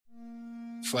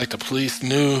It's like the police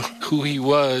knew who he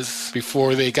was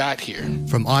before they got here.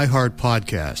 From iHeart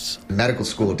Podcasts. The medical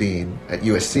school dean at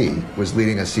USC was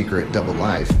leading a secret double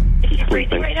life. Is she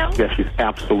breathing right now? Yes, she's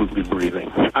absolutely breathing.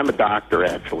 I'm a doctor,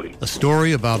 actually. A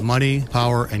story about money,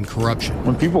 power, and corruption.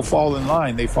 When people fall in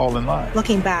line, they fall in line.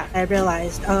 Looking back, I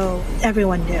realized,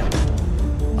 everyone knew.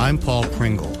 I'm Paul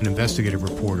Pringle, an investigative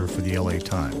reporter for the LA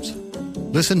Times.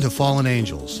 Listen to Fallen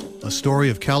Angels, a story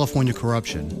of California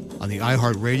corruption on the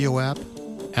iHeartRadio app,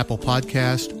 Apple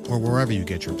Podcast, or wherever you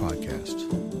get your podcasts.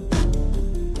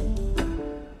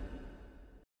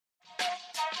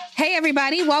 Hey,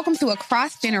 everybody. Welcome to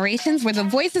Across Generations, where the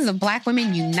voices of Black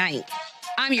women unite.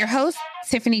 I'm your host,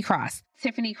 Tiffany Cross.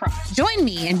 Join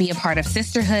me and be a part of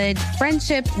sisterhood,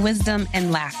 friendship, wisdom,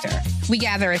 and laughter. We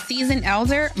gather a seasoned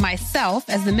elder, myself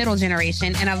as the middle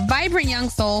generation, and a vibrant young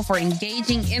soul for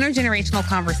engaging intergenerational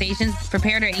conversations.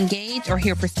 Prepare to engage or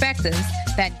hear perspectives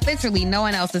that literally no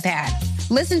one else has had.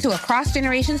 Listen to Across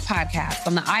Generations podcast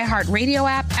on the iHeartRadio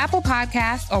app, Apple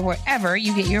Podcasts, or wherever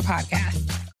you get your podcasts.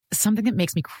 Something that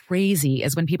makes me crazy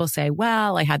is when people say,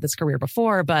 well, I had this career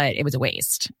before, but it was a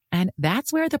waste. And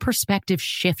that's where the perspective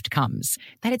shift comes,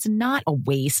 that it's not a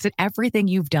waste, that everything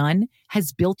you've done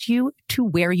has built you to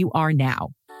where you are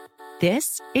now.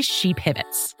 This is She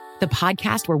Pivots, the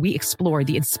podcast where we explore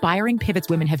the inspiring pivots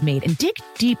women have made and dig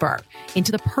deeper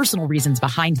into the personal reasons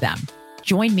behind them.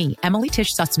 Join me, Emily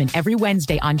Tish Sussman, every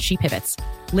Wednesday on She Pivots.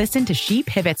 Listen to She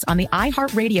Pivots on the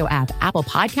iHeartRadio app, Apple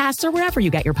Podcasts, or wherever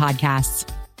you get your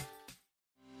podcasts.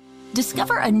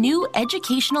 Discover a new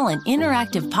educational and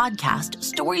interactive podcast,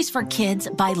 Stories for Kids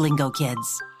by Lingo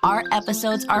Kids. Our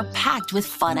episodes are packed with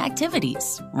fun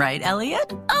activities. Right,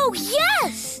 Elliot? Oh,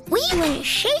 yes! We went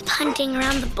shape hunting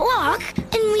around the block,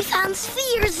 and we found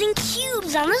spheres and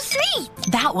cubes on the street.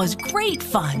 That was great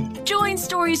fun. Join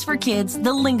Stories for Kids,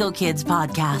 the Lingo Kids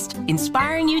podcast,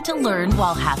 inspiring you to learn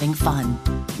while having fun.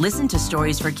 Listen to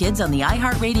Stories for Kids on the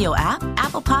iHeartRadio app,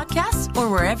 Apple Podcasts, or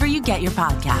wherever you get your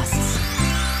podcasts.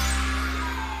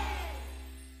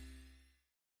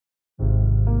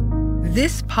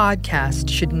 This podcast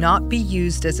should not be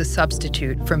used as a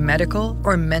substitute for medical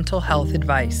or mental health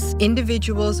advice.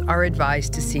 Individuals are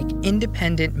advised to seek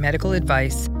independent medical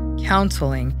advice,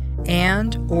 counseling,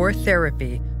 and/or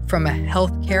therapy from a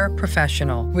healthcare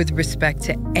professional with respect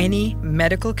to any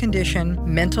medical condition,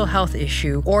 mental health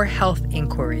issue, or health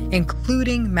inquiry,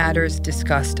 including matters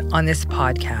discussed on this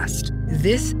podcast.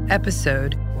 This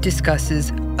episode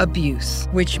discusses abuse,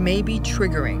 which may be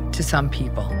triggering to some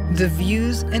people. The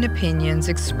views and opinions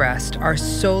expressed are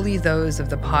solely those of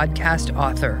the podcast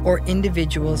author or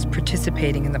individuals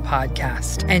participating in the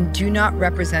podcast and do not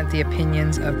represent the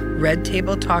opinions of Red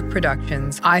Table Talk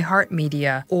Productions,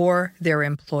 iHeartMedia, or their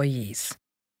employees.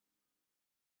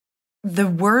 The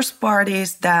worst part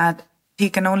is that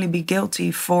he can only be guilty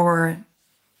for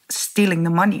stealing the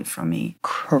money from me.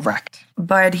 Correct.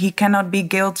 But he cannot be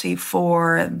guilty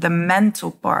for the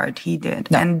mental part he did.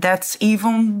 No. And that's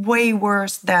even way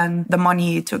worse than the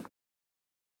money he took.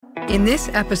 In this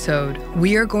episode,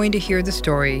 we are going to hear the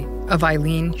story of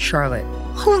Ayleen Charlotte.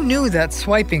 Who knew that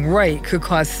swiping right could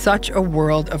cause such a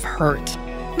world of hurt?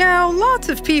 Now, lots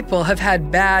of people have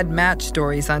had bad match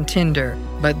stories on Tinder,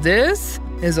 but this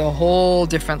is a whole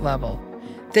different level.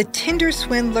 The Tinder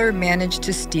swindler managed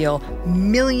to steal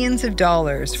millions of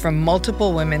dollars from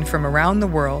multiple women from around the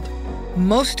world,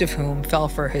 most of whom fell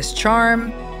for his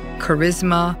charm,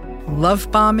 charisma,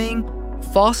 love bombing,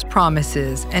 false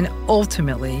promises, and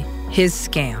ultimately his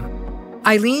scam.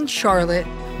 Ayleen Charlotte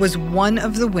was one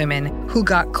of the women who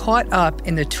got caught up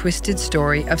in the twisted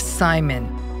story of Simon,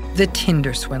 the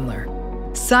Tinder swindler.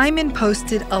 Simon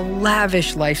posted a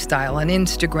lavish lifestyle on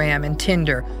Instagram and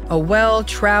Tinder, a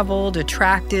well-traveled,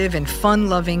 attractive, and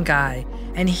fun-loving guy,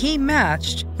 and he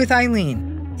matched with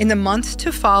Ayleen. In the months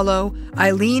to follow,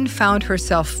 Ayleen found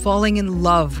herself falling in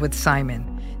love with Simon.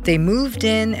 They moved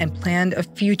in and planned a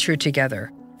future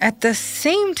together. At the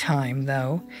same time,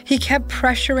 though, he kept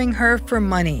pressuring her for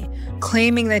money,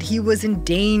 claiming that he was in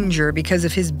danger because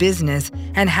of his business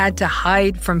and had to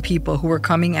hide from people who were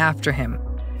coming after him.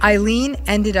 Ayleen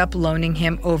ended up loaning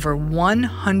him over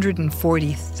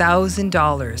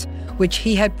 $140,000, which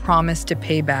he had promised to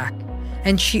pay back,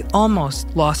 and she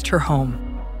almost lost her home.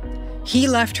 He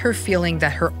left her feeling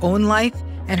that her own life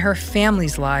and her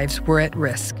family's lives were at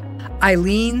risk.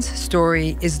 Ayleen's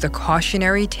story is the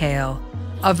cautionary tale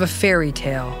of a fairy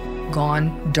tale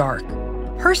gone dark.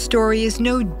 Her story is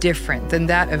no different than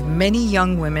that of many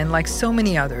young women like so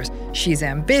many others. She's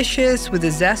ambitious with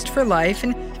a zest for life,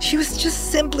 and she was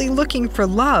just simply looking for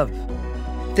love.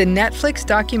 The Netflix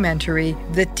documentary,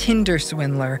 The Tinder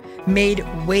Swindler, made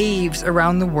waves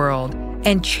around the world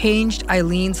and changed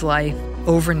Ayleen's life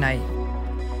overnight.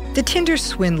 The Tinder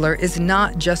Swindler is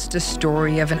not just a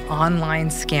story of an online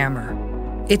scammer.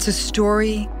 It's a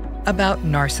story about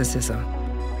narcissism.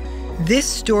 This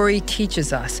story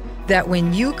teaches us that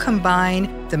when you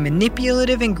combine the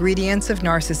manipulative ingredients of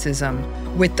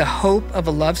narcissism with the hope of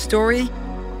a love story,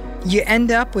 you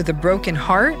end up with a broken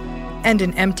heart and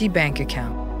an empty bank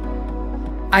account.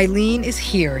 Ayleen is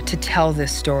here to tell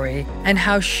this story and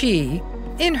how she,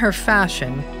 in her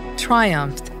fashion,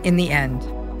 triumphed in the end.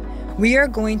 We are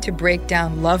going to break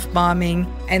down love bombing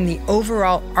and the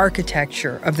overall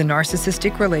architecture of the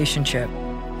narcissistic relationship,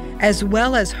 as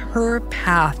well as her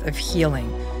path of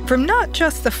healing from not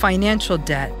just the financial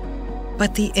debt,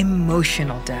 but the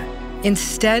emotional debt.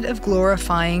 Instead of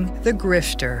glorifying the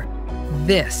grifter,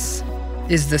 this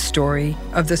is the story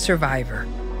of the survivor.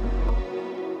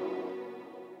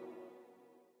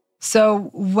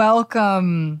 So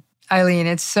welcome, Ayleen.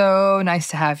 It's so nice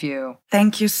to have you.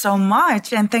 Thank you so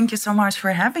much. And thank you so much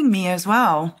for having me as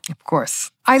well. Of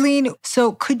course. Ayleen,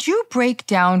 so could you break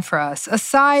down for us,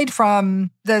 aside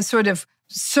from the sort of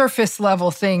surface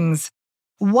level things,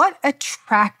 what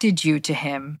attracted you to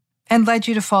him and led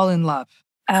you to fall in love?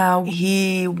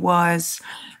 He was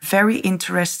very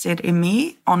interested in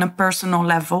me on a personal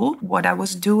level, what I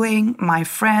was doing, my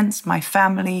friends, my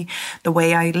family, the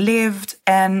way I lived.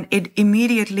 And it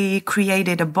immediately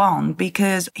created a bond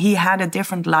because he had a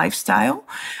different lifestyle.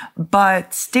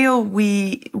 But still,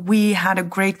 we had a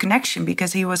great connection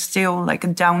because he was still like a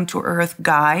down-to-earth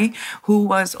guy who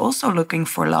was also looking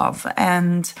for love.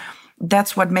 And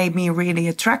that's what made me really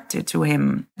attracted to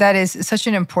him. That is such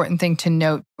an important thing to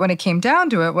note. When it came down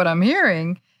to it, what I'm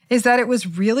hearing is that it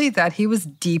was really that he was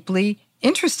deeply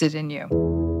interested in you.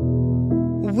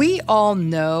 We all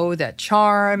know that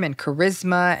charm and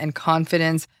charisma and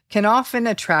confidence can often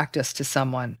attract us to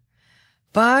someone,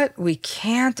 but we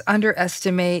can't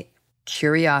underestimate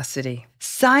curiosity.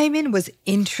 Simon was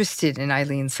interested in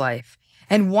Ayleen's life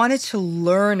and wanted to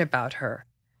learn about her.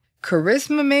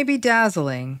 Charisma may be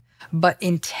dazzling, but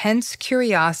intense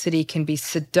curiosity can be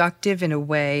seductive in a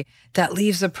way that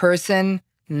leaves a person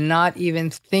not even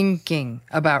thinking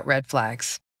about red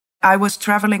flags. I was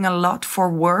traveling a lot for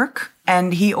work,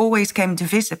 and he always came to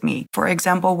visit me. For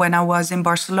example, when I was in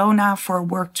Barcelona for a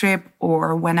work trip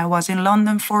or when I was in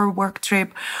London for a work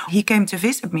trip, he came to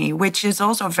visit me, which is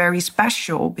also very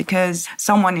special because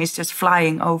someone is just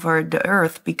flying over the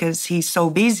earth because he's so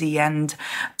busy, and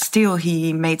still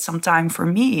he made some time for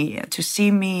me to see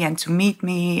me and to meet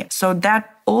me. So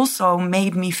that also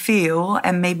made me feel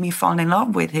and made me fall in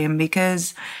love with him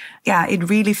because, it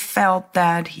really felt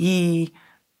that he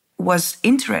was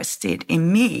interested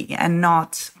in me and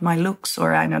not my looks,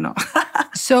 or I don't know.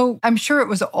 So I'm sure it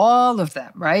was all of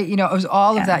them, right? It was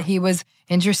all of that. He was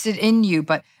interested in you.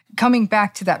 But coming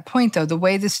back to that point, though, the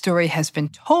way the story has been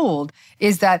told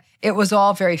is that it was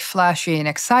all very flashy and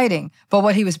exciting. But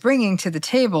what he was bringing to the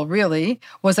table really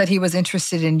was that he was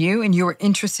interested in you and you were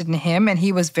interested in him, and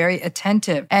he was very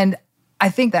attentive. And I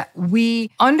think that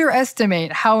we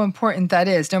underestimate how important that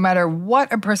is, no matter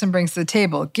what a person brings to the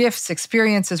table, gifts,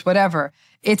 experiences, whatever.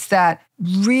 It's that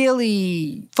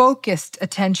really focused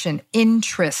attention,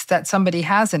 interest that somebody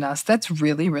has in us that's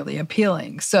really, really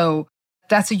appealing. So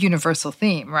that's a universal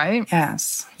theme, right?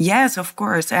 Yes, of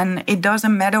course. And it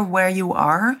doesn't matter where you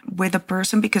are with a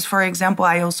person because, for example,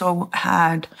 I also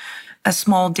had a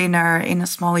small dinner in a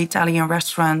small Italian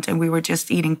restaurant and we were just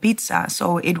eating pizza.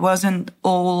 So it wasn't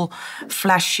all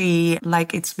flashy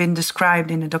like it's been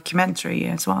described in the documentary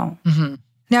as well. Mm-hmm.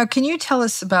 Now, can you tell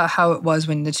us about how it was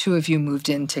when the two of you moved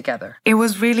in together? It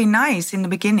was really nice in the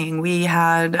beginning. We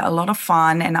had a lot of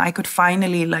fun and I could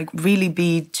finally really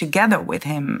be together with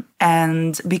him.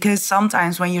 And because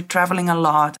sometimes when you're traveling a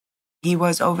lot, he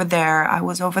was over there, I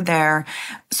was over there.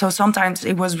 So sometimes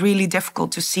it was really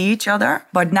difficult to see each other,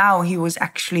 but now he was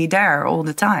actually there all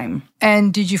the time.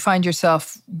 And did you find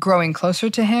yourself growing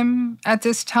closer to him at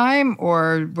this time,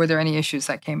 or were there any issues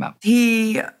that came up?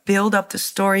 He built up the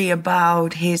story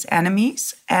about his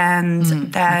enemies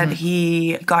and that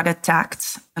he got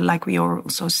attacked, like we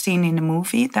also seen in the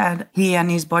movie, that he and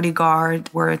his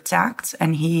bodyguard were attacked,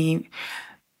 and he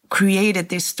created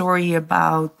this story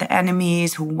about the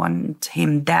enemies who want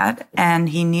him dead, and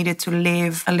he needed to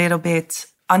live a little bit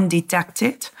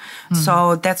undetected.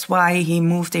 So that's why he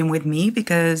moved in with me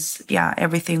because,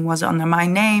 everything was under my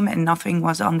name and nothing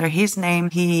was under his name.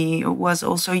 He was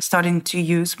also starting to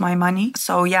use my money.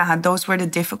 So those were the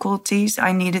difficulties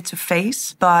I needed to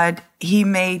face. But he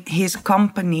made his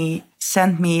company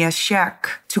send me a check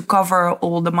to cover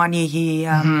all the money he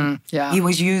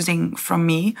was using from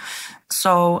me.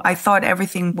 So I thought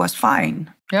everything was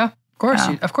fine. Yeah.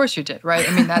 Of course you did, right?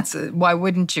 I mean, that's why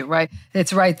wouldn't you, right?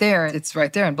 It's right there. It's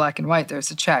right there in black and white.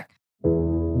 There's a check.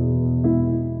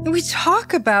 We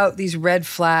talk about these red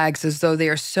flags as though they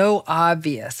are so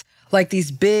obvious, like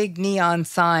these big neon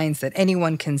signs that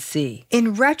anyone can see.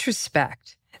 In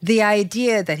retrospect, the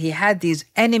idea that he had these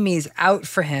enemies out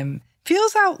for him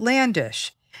feels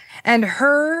outlandish, and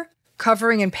her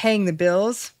covering and paying the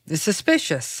bills is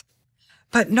suspicious.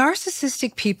 But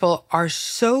narcissistic people are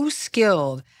so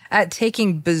skilled at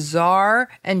taking bizarre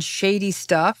and shady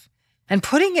stuff and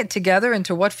putting it together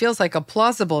into what feels like a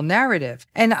plausible narrative.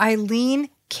 And Ayleen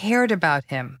cared about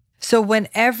him. So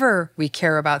whenever we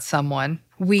care about someone,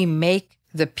 we make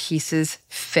the pieces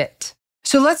fit.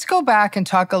 So let's go back and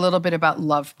talk a little bit about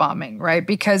love bombing, right?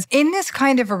 Because in this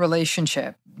kind of a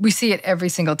relationship, we see it every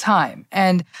single time.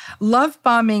 And love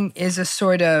bombing is a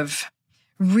sort of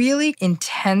really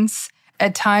intense,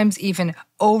 at times even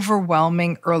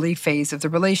overwhelming early phase of the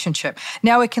relationship.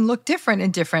 Now, it can look different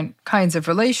in different kinds of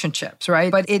relationships,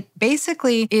 right? But it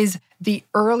basically is the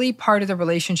early part of the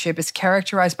relationship is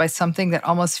characterized by something that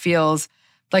almost feels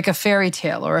like a fairy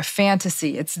tale or a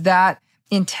fantasy. It's that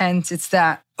intense, it's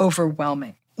that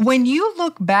overwhelming. When you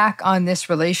look back on this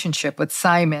relationship with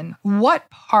Simon, what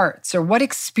parts or what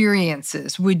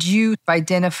experiences would you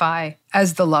identify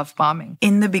as the love bombing?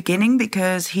 In the beginning,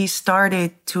 because he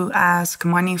started to ask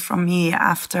money from me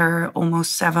after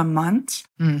almost 7 months.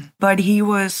 But he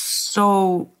was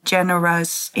so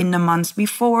generous in the months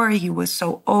before. He was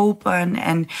so open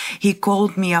and he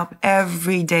called me up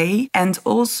every day. And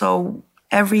also,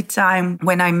 every time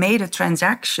when I made a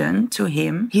transaction to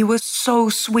him, he was so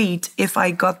sweet if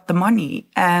I got the money.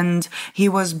 And he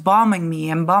was bombing me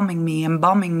and bombing me and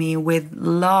bombing me with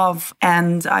love.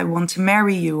 And I want to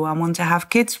marry you. I want to have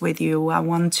kids with you. I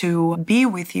want to be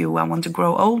with you. I want to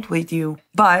grow old with you.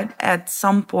 But at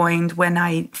some point when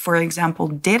I, for example,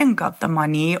 didn't got the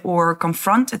money or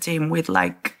confronted him with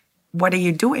like, what are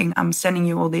you doing? I'm sending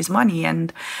you all this money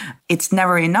and it's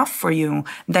never enough for you.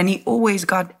 Then he always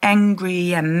got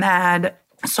angry and mad.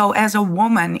 So as a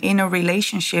woman in a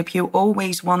relationship, you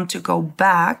always want to go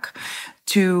back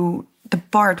to the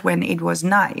part when it was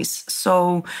nice.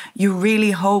 So you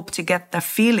really hope to get the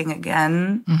feeling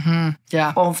again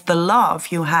of the love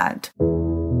you had.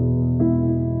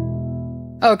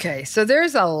 Okay, so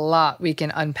there's a lot we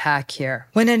can unpack here.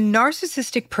 When a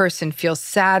narcissistic person feels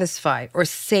satisfied or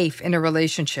safe in a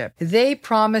relationship, they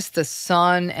promise the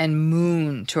sun and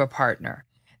moon to a partner.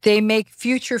 They make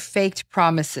future faked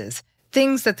promises,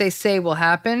 things that they say will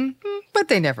happen, but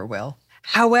they never will.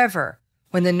 However,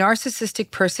 when the narcissistic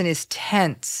person is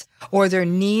tense or their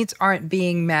needs aren't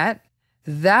being met,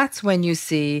 that's when you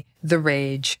see the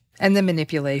rage and the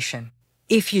manipulation.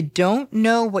 If you don't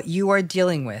know what you are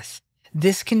dealing with,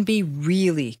 this can be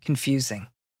really confusing.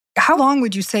 How long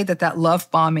would you say that love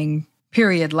bombing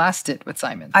period lasted with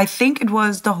Simon? I think it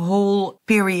was the whole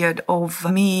period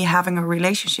of me having a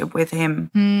relationship with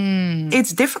him.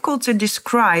 It's difficult to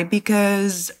describe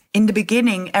because in the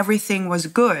beginning, everything was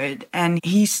good and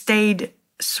he stayed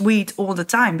sweet all the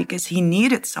time because he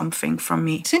needed something from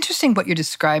me. It's interesting what you're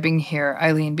describing here,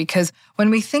 Ayleen, because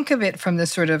when we think of it from the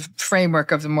sort of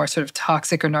framework of the more sort of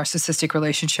toxic or narcissistic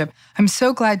relationship, I'm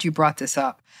so glad you brought this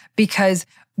up because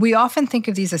we often think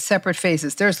of these as separate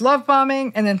phases. There's love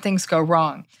bombing and then things go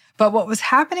wrong. But what was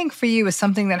happening for you is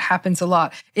something that happens a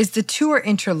lot, is the two are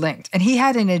interlinked. And he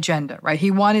had an agenda, right?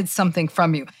 He wanted something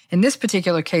from you. In this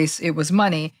particular case, it was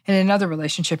money. In another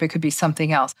relationship, it could be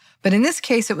something else. But in this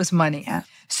case, it was money. Yeah.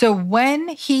 So when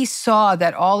he saw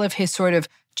that all of his sort of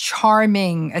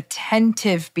charming,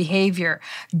 attentive behavior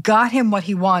got him what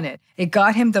he wanted, it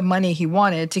got him the money he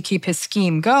wanted to keep his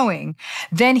scheme going,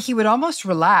 then he would almost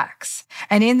relax.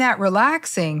 And in that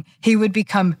relaxing, he would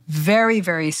become very,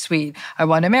 very sweet. I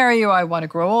want to marry you. I want to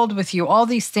grow old with you. All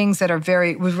these things that are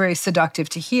very seductive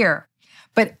to hear.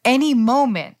 But any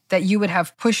moment that you would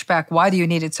have pushback, why do you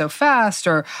need it so fast?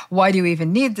 Or why do you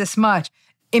even need this much?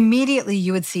 Immediately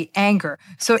you would see anger.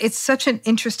 So it's such an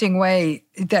interesting way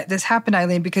that this happened,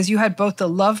 Ayleen, because you had both the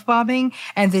love bombing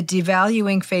and the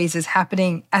devaluing phases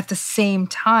happening at the same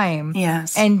time.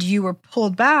 Yes. And you were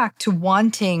pulled back to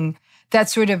wanting that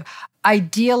sort of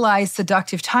idealized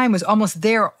seductive time was almost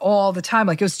there all the time.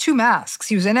 Like it was two masks.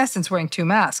 He was in essence wearing two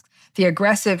masks. The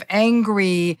aggressive,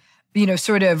 angry,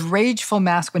 sort of rageful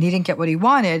mask when he didn't get what he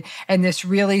wanted, and this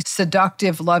really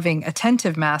seductive, loving,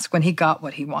 attentive mask when he got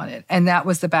what he wanted. And that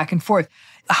was the back and forth.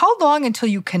 How long until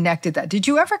you connected that? Did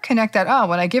you ever connect that,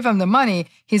 when I give him the money,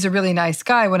 he's a really nice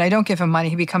guy. When I don't give him money,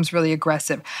 he becomes really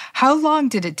aggressive. How long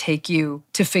did it take you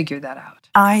to figure that out?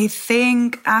 I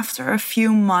think after a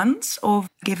few months of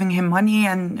giving him money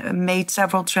and made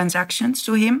several transactions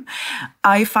to him,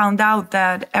 I found out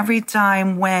that every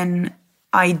time when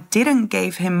I didn't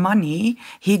give him money,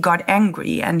 he got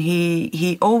angry and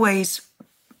he always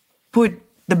put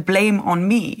the blame on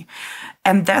me.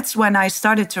 And that's when I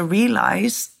started to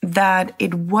realize that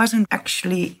it wasn't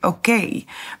actually okay.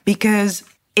 Because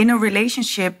in a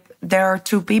relationship, there are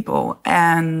two people.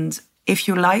 And if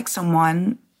you like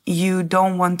someone, you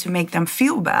don't want to make them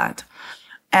feel bad.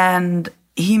 And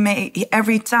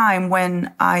every time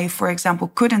when I, for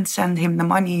example, couldn't send him the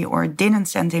money or didn't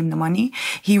send him the money,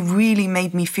 he really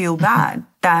made me feel bad,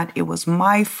 that it was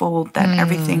my fault, that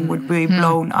everything would be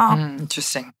blown up.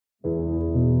 Interesting.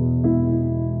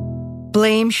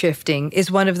 Blame shifting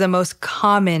is one of the most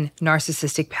common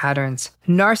narcissistic patterns.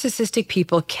 Narcissistic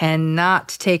people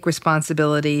cannot take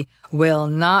responsibility, will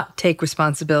not take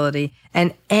responsibility,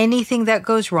 and anything that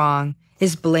goes wrong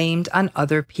is blamed on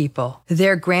other people.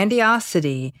 Their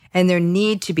grandiosity and their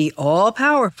need to be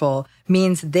all-powerful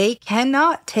means they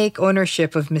cannot take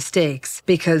ownership of mistakes,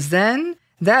 because then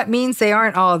that means they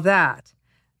aren't all that.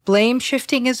 Blame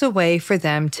shifting is a way for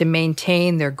them to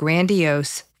maintain their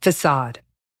grandiose facade.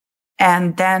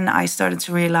 And then I started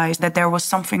to realize that there was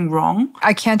something wrong.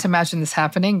 I can't imagine this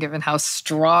happening, given how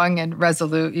strong and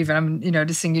resolute even I'm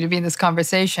noticing you to be in this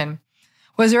conversation.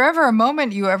 Was there ever a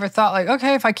moment you ever thought like,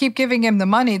 okay, if I keep giving him the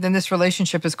money, then this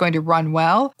relationship is going to run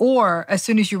well? Or as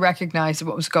soon as you recognized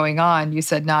what was going on, you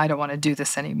said, no, I don't want to do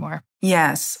this anymore?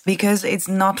 Yes, because it's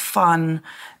not fun,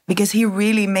 because he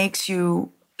really makes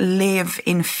you live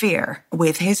in fear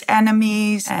with his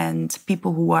enemies and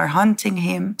people who are hunting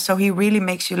him. So he really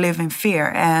makes you live in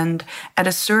fear. And at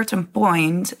a certain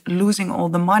point, losing all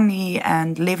the money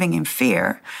and living in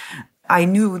fear, I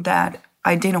knew that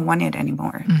I didn't want it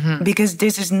anymore, because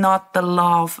this is not the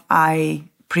love I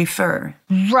prefer.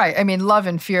 Right. I mean, love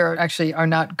and fear actually are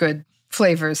not good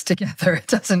flavors together.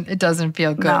 It doesn't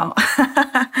feel good. No.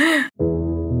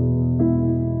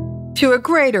 To a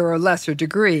greater or lesser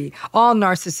degree, all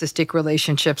narcissistic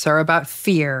relationships are about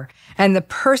fear, and the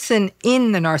person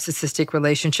in the narcissistic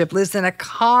relationship lives in a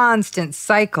constant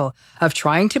cycle of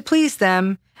trying to please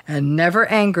them and never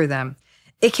anger them.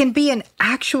 It can be an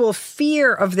actual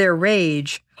fear of their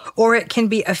rage, or it can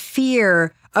be a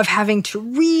fear of having to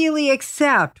really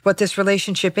accept what this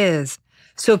relationship is.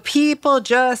 So people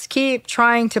just keep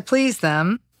trying to please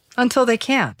them until they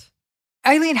can't.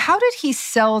 Ayleen, how did he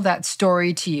sell that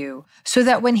story to you so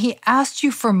that when he asked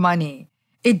you for money,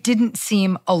 it didn't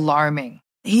seem alarming?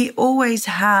 He always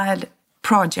had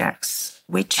projects,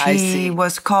 which he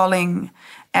was calling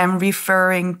and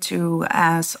referring to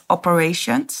as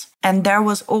operations. And there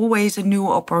was always a new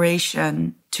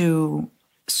operation to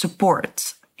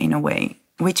support, in a way,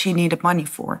 which he needed money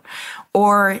for.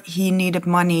 Or he needed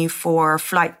money for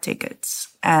flight tickets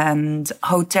and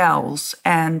hotels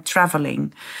and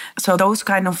traveling. So those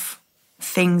kind of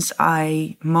things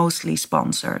I mostly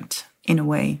sponsored, in a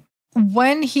way.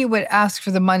 When he would ask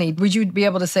for the money, would you be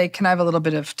able to say, can I have a little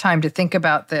bit of time to think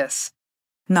about this?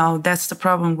 No, that's the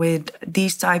problem with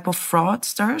these type of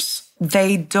fraudsters.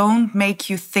 They don't make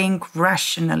you think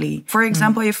rationally. For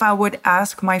example, if I would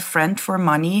ask my friend for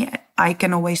money, I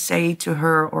can always say to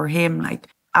her or him, like,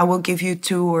 I will give you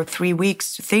 2 or 3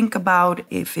 weeks to think about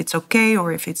if it's okay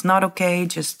or if it's not okay.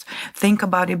 Just think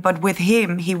about it. But with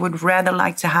him, he would rather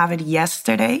like to have it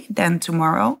yesterday than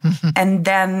tomorrow. And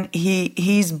then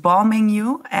he's bombing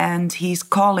you and he's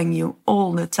calling you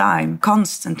all the time,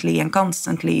 constantly and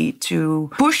constantly, to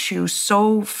push you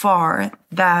so far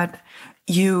that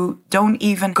you don't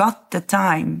even got the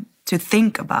time to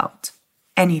think about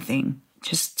anything.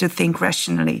 Just to think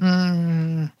rationally.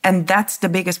 And that's the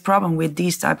biggest problem with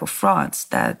these type of frauds,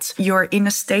 that you're in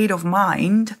a state of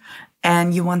mind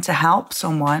and you want to help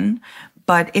someone,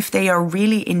 but if they are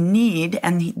really in need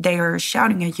and they are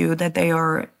shouting at you that they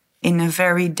are in a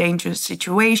very dangerous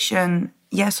situation,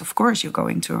 yes, of course, you're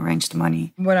going to arrange the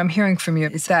money. What I'm hearing from you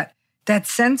is that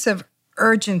sense of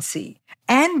urgency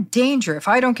and danger. If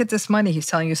I don't get this money, he's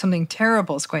telling you something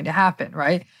terrible is going to happen,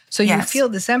 right? So you feel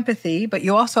this empathy, but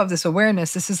you also have this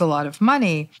awareness, this is a lot of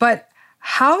money. But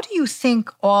how do you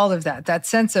think all of that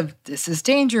sense of this is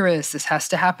dangerous, this has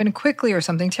to happen quickly, or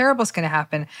something terrible is going to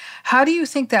happen, how do you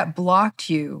think that blocked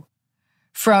you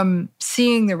from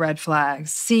seeing the red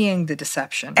flags, seeing the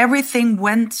deception? Everything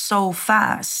went so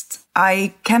fast.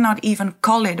 I cannot even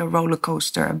call it a roller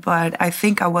coaster, but I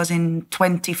think I was in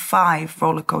 25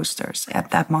 roller coasters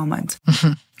at that moment.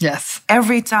 Yes.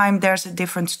 Every time there's a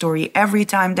different story, every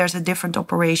time there's a different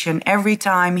operation, every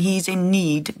time he's in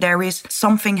need, there is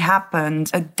something happened,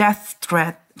 a death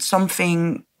threat,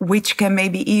 something which can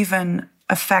maybe even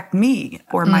affect me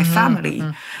or my family?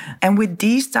 And with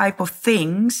these type of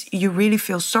things, you really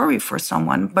feel sorry for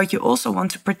someone, but you also want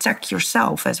to protect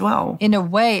yourself as well. In a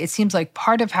way, it seems like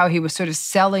part of how he was sort of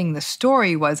selling the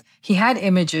story was he had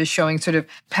images showing sort of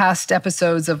past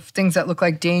episodes of things that look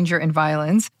like danger and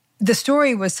violence. The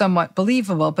story was somewhat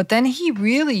believable, but then he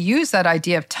really used that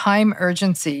idea of time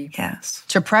urgency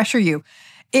to pressure you.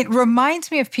 It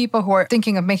reminds me of people who are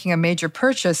thinking of making a major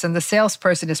purchase and the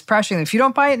salesperson is pressuring them. If you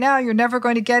don't buy it now, you're never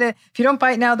going to get it. If you don't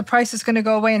buy it now, the price is going to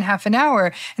go away in half an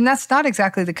hour. And that's not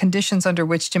exactly the conditions under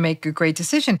which to make a great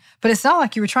decision. But it's not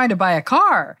like you were trying to buy a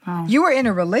car. You were in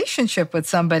a relationship with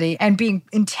somebody and being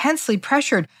intensely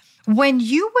pressured. When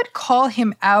you would call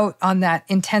him out on that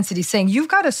intensity, saying, you've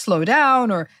got to slow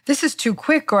down, or this is too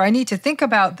quick, or I need to think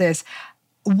about this,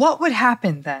 what would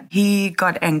happen then? He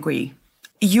got angry.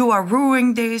 You are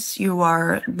ruining this. You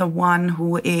are the one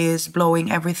who is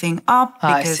blowing everything up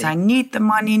because I need the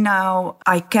money now.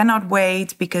 I cannot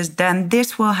wait because then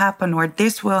this will happen or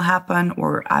this will happen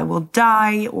or I will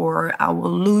die or I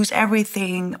will lose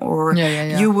everything or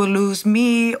you will lose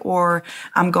me or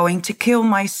I'm going to kill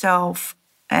myself.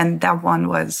 And that one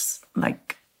was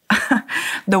like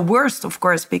the worst, of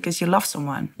course, because you love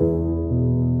someone.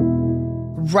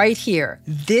 Right here,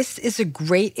 this is a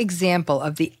great example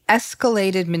of the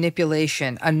escalated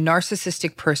manipulation a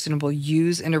narcissistic person will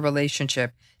use in a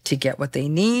relationship to get what they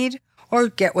need or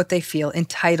get what they feel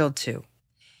entitled to.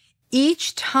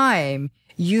 Each time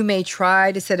you may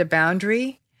try to set a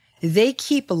boundary, they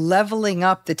keep leveling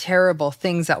up the terrible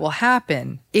things that will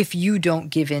happen if you don't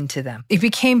give in to them. It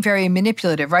became very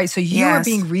manipulative, right? So you are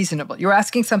being reasonable. You're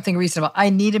asking something reasonable.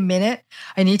 I need a minute.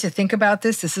 I need to think about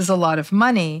this. This is a lot of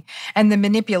money. And the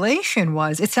manipulation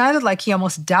was, it sounded like he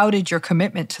almost doubted your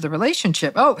commitment to the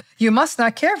relationship. Oh, you must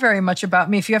not care very much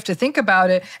about me if you have to think about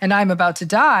it and I'm about to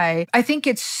die. I think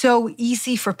it's so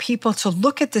easy for people to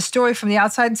look at the story from the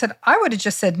outside and said, I would have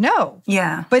just said no.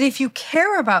 Yeah. But if you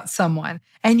care about someone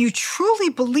and you truly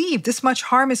believe this much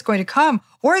harm is going to come,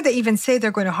 or they even say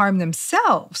they're going to harm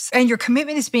themselves, and your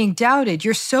commitment is being doubted,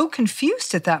 you're so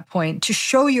confused at that point to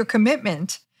show your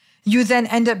commitment, you then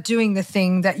end up doing the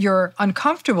thing that you're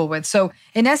uncomfortable with. So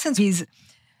in essence, he's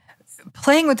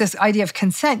playing with this idea of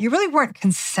consent. You really weren't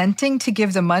consenting to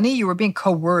give the money. You were being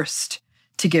coerced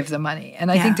to give the money.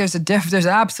 And I think there's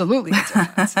absolutely a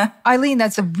difference. Ayleen,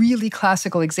 that's a really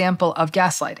classical example of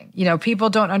gaslighting. You know, people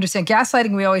don't understand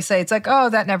gaslighting. We always say it's like, oh,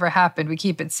 that never happened. We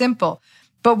keep it simple.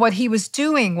 But what he was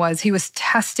doing was he was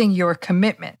testing your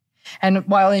commitment. And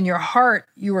while in your heart,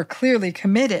 you were clearly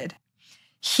committed,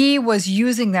 he was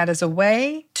using that as a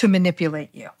way to manipulate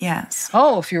you. Yes.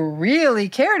 Oh, if you really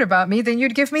cared about me, then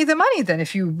you'd give me the money then.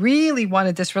 If you really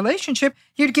wanted this relationship,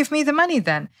 you'd give me the money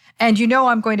then. And you know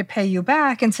I'm going to pay you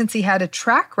back. And since he had a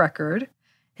track record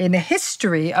in a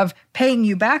history of paying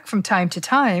you back from time to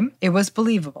time, it was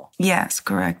believable. Yes,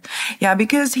 correct. Yeah,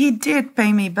 because he did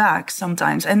pay me back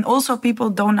sometimes. And also people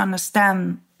don't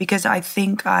understand, because I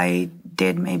think I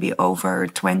did maybe over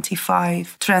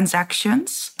 25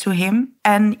 transactions to him.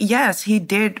 And yes, he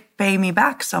did pay me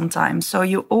back sometimes. So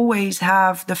you always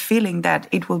have the feeling that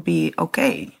it will be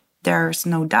okay. There's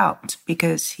no doubt,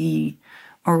 because he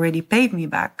already paid me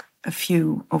back a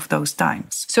few of those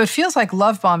times. So it feels like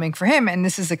love bombing for him, and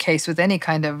this is the case with any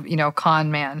kind of,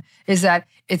 con man, is that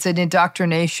it's an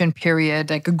indoctrination period,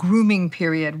 like a grooming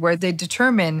period, where they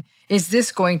determine, is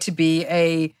this going to be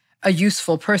a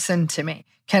useful person to me?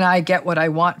 Can I get what I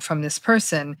want from this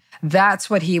person? That's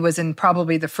what he was in.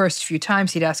 Probably the first few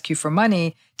times he'd ask you for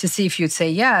money to see if you'd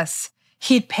say yes,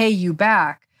 he'd pay you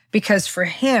back, because for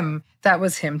him, that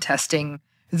was him testing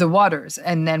the waters.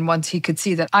 And then once he could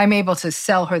see that I'm able to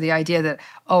sell her the idea that,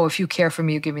 oh, if you care for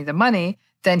me, you give me the money,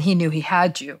 then he knew he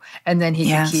had you. And then he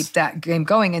could keep that game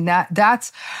going. And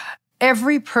that's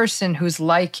every person who's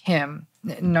like him,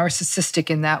 narcissistic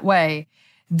in that way,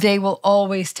 they will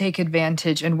always take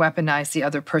advantage and weaponize the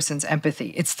other person's empathy.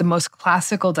 It's the most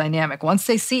classical dynamic. Once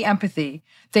they see empathy,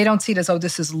 they don't see it as, oh,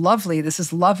 this is lovely, this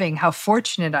is loving, how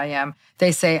fortunate I am.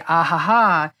 They say, ah, ha,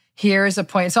 ha, here's a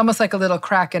point. It's almost like a little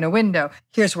crack in a window.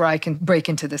 Here's where I can break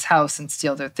into this house and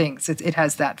steal their things. It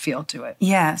has that feel to it.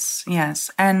 Yes, yes.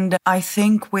 And I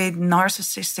think with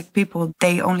narcissistic people,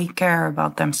 they only care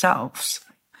about themselves.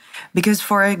 Because,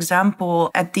 for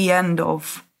example, at the end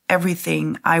of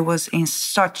everything, I was in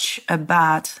such a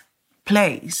bad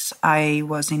place. I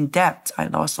was in debt. I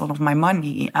lost all of my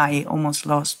money. I almost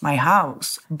lost my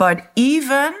house. But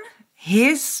even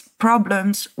his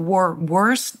problems were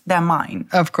worse than mine.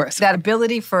 Of course. That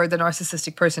ability for the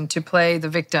narcissistic person to play the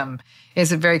victim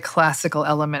is a very classical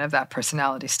element of that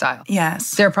personality style.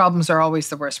 Yes. Their problems are always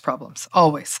the worst problems.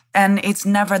 Always. And it's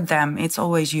never them. It's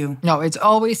always you. No, it's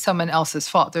always someone else's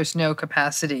fault. There's no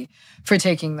capacity for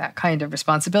taking that kind of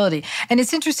responsibility. And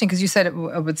it's interesting because you said it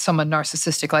with someone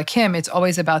narcissistic like him, it's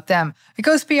always about them. It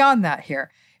goes beyond that here.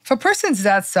 If a person's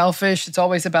that selfish, it's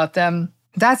always about them,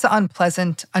 that's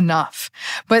unpleasant enough.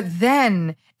 But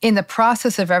then in the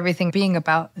process of everything being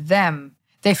about them,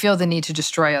 they feel the need to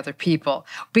destroy other people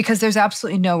because there's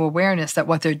absolutely no awareness that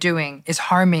what they're doing is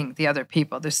harming the other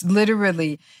people. There's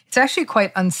literally, it's actually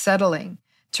quite unsettling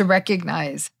to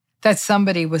recognize that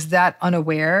somebody was that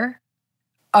unaware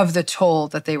of the toll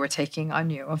that they were taking on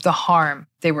you, of the harm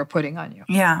they were putting on you.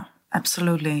 Yeah.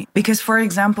 Absolutely. Because, for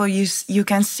example, you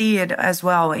can see it as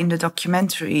well in the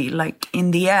documentary, like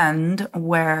in the end,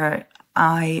 where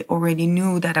I already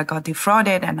knew that I got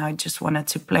defrauded and I just wanted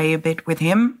to play a bit with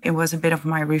him. It was a bit of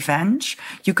my revenge.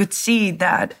 You could see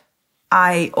that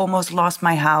I almost lost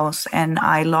my house and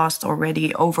I lost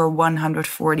already over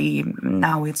 140.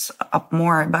 Now it's up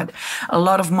more, but a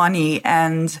lot of money.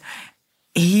 And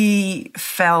he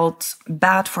felt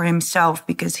bad for himself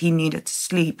because he needed to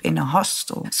sleep in a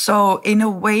hostel. So in a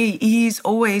way, he's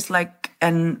always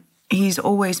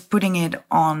putting it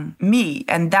on me.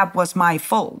 And that was my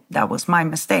fault. That was my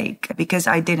mistake because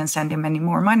I didn't send him any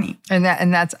more money. And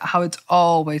that's how it's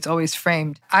always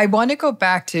framed. I want to go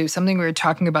back to something we were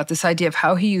talking about, this idea of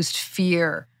how he used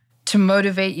fear to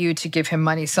motivate you to give him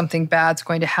money. Something bad's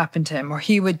going to happen to him, or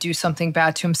he would do something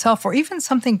bad to himself, or even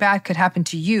something bad could happen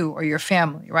to you or your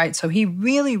family, right? So he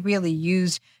really, really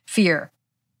used fear.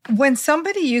 When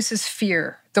somebody uses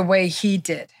fear the way he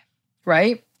did,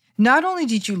 right? Not only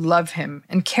did you love him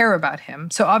and care about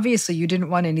him, so obviously you didn't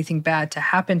want anything bad to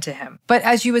happen to him, but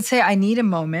as you would say, I need a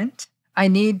moment, I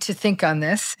need to think on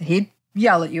this, he'd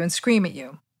yell at you and scream at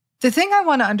you. The thing I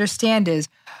want to understand is,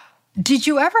 did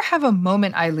you ever have a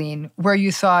moment, Ayleen, where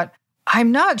you thought, I'm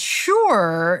not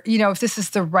sure, if this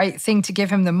is the right thing to give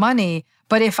him the money,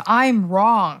 but if I'm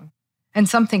wrong and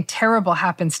something terrible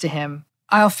happens to him,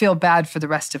 I'll feel bad for the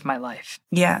rest of my life?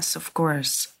 Yes, of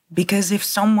course. Because if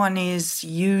someone is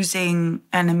using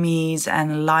enemies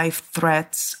and life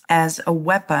threats as a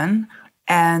weapon,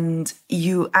 and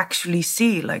you actually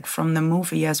see, like from the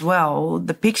movie as well,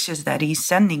 the pictures that he's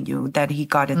sending you, that he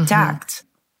got attacked. Mm-hmm.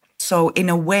 So in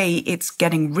a way, it's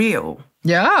getting real.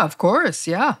 Yeah, of course.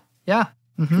 Yeah.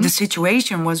 Mm-hmm. The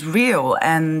situation was real,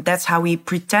 and that's how he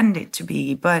pretended to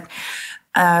be. But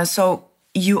so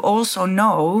you also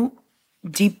know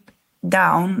deep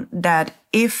down that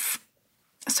if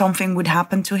something would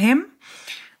happen to him,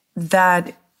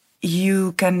 that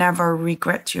you can never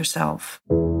regret yourself.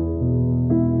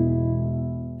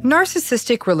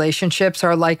 Narcissistic relationships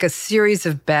are like a series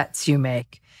of bets you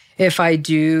make. If I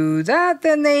do that,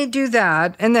 then they do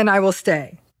that, and then I will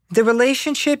stay. The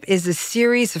relationship is a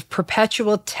series of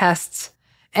perpetual tests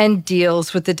and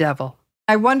deals with the devil.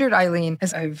 I wondered, Ayleen,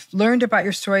 as I've learned about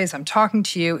your story, as I'm talking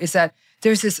to you, is that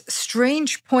there's this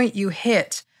strange point you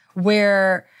hit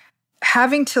where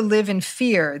having to live in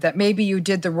fear that maybe you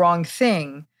did the wrong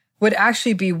thing would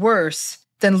actually be worse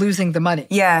than losing the money.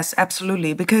 Yes,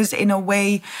 absolutely. Because in a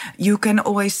way, you can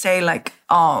always say like,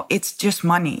 oh, it's just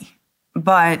money.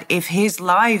 But if his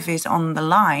life is on the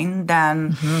line,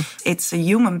 then it's a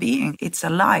human being. It's a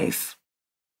life.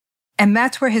 And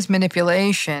that's where his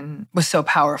manipulation was so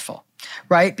powerful,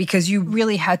 right? Because you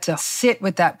really had to sit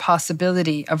with that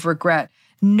possibility of regret.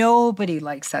 Nobody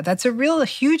likes that. That's a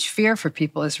huge fear for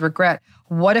people is regret.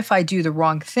 What if I do the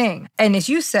wrong thing? And as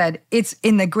you said, it's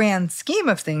in the grand scheme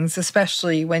of things,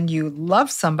 especially when you love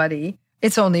somebody,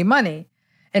 it's only money.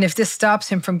 And if this stops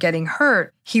him from getting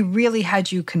hurt, he really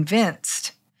had you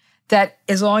convinced that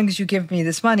as long as you give me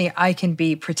this money, I can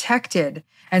be protected.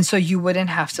 And so you wouldn't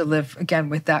have to live again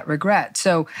with that regret.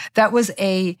 So that was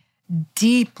a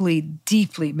deeply,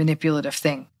 deeply manipulative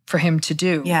thing for him to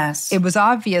do. Yes. It was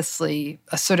obviously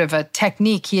a sort of a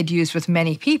technique he had used with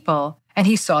many people, and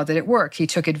he saw that it worked. He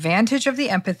took advantage of the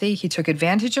empathy. He took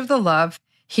advantage of the love.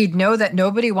 He'd know that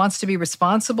nobody wants to be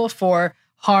responsible for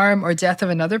harm or death of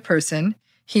another person.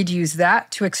 He'd use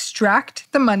that to extract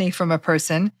the money from a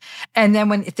person. And then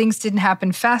when things didn't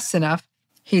happen fast enough,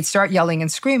 he'd start yelling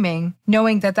and screaming,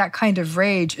 knowing that that kind of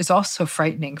rage is also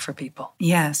frightening for people.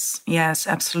 Yes,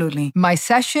 absolutely. My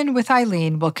session with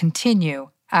Ayleen will continue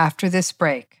after this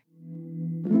break.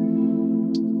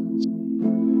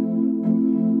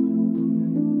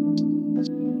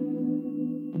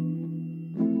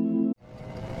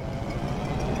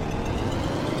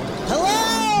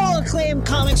 am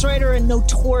comics writer and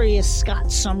notorious Scott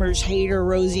Summers hater,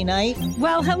 Rosie Knight.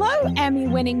 Well, hello,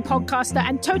 Emmy-winning podcaster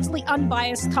and totally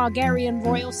unbiased Targaryen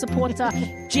royal supporter,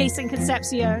 Jason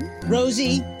Concepcion.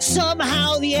 Rosie,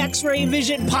 somehow the X-Ray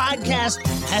Vision podcast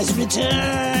has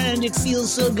returned. It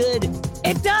feels so good.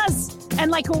 It does.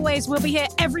 And like always, we'll be here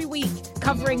every week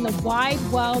covering the wide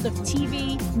world of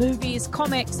TV, movies,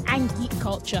 comics, and geek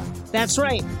culture. That's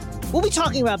right. We'll be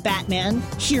talking about Batman,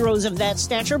 heroes of that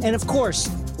stature, and of course,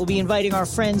 we'll be inviting our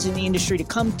friends in the industry to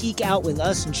come geek out with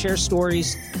us and share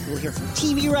stories. We'll hear from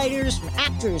TV writers, from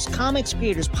actors, comics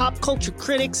creators, pop culture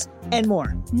critics, and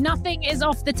more. Nothing is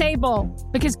off the table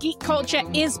because geek culture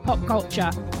is pop culture,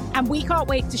 and we can't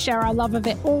wait to share our love of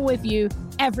it all with you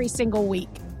every single week.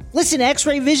 Listen to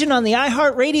X-Ray Vision on the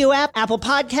iHeartRadio app, Apple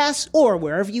Podcasts, or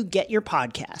wherever you get your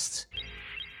podcasts.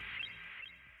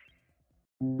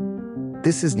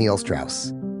 This is Neil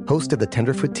Strauss, host of the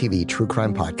Tenderfoot TV true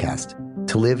crime podcast,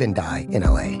 To Live and Die in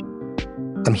LA.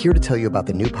 I'm here to tell you about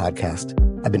the new podcast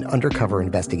I've been undercover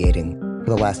investigating for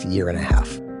the last year and a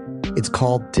half. It's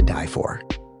called To Die For.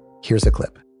 Here's a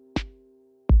clip.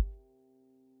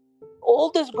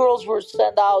 All these girls were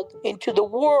sent out into the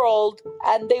world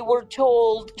and they were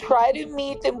told, try to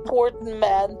meet important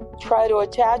men, try to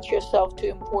attach yourself to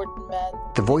important men.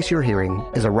 The voice you're hearing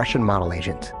is a Russian model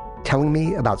agent telling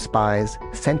me about spies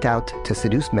sent out to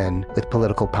seduce men with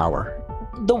political power.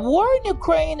 The war in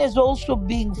Ukraine is also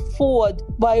being fought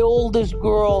by all these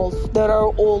girls that are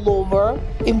all over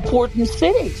important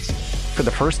cities. For the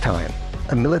first time,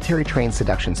 a military-trained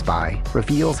seduction spy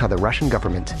reveals how the Russian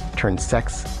government turned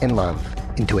sex and love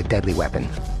into a deadly weapon.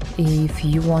 If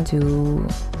you want to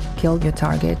kill your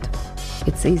target,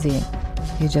 it's easy.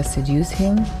 You just seduce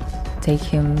him, take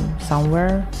him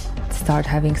somewhere, start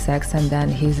having sex, and then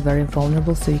he's very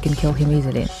vulnerable, so you can kill him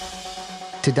easily.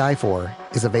 To Die For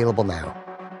is available now.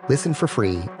 Listen for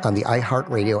free on the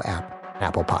iHeartRadio app,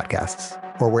 Apple Podcasts,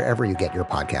 or wherever you get your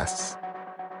podcasts.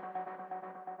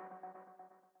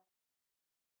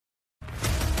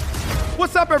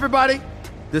 What's up, everybody?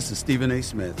 This is Stephen A.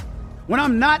 Smith. When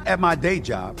I'm not at my day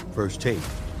job, First Take,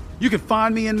 you can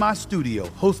find me in my studio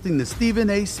hosting the Stephen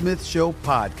A. Smith Show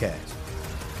podcast.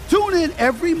 Tune in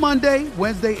every Monday,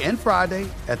 Wednesday, and Friday,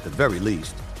 at the very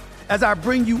least, as I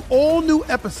bring you all new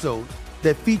episodes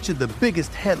that feature the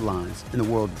biggest headlines in the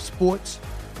world of sports,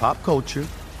 pop culture,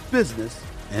 business,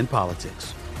 and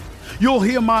politics. You'll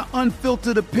hear my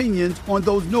unfiltered opinions on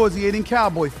those nauseating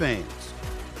Cowboy fans,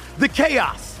 the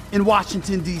chaos in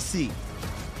Washington, D.C.,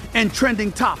 and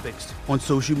trending topics on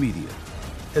social media,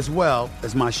 as well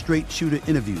as my straight shooter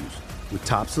interviews with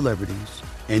top celebrities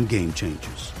and game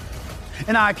changers.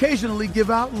 And I occasionally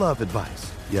give out love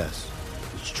advice. Yes,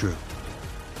 it's true.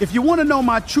 If you want to know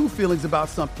my true feelings about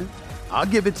something, I'll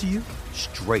give it to you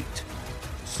straight.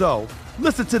 So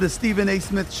listen to the Stephen A.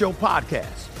 Smith Show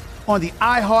podcast on the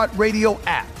iHeartRadio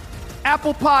app,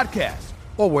 Apple Podcasts,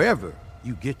 or wherever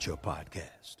you get your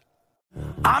podcast.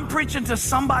 I'm preaching to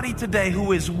somebody today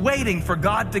who is waiting for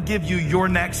God to give you your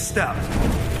next step.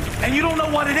 And you don't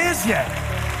know what it is yet.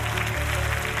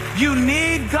 You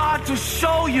need God to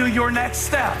show you your next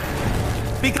step.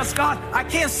 Because God, I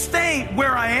can't stay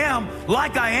where I am,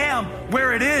 like I am,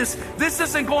 where it is. This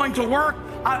isn't going to work.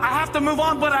 I have to move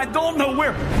on, but I don't know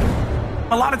where.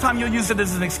 A lot of time you'll use it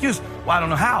as an excuse. Well, I don't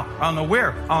know how. I don't know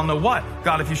where. I don't know what.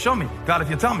 God, if you show me. God, if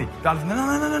you tell me. God, if...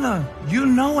 No. You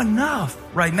know enough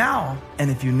right now.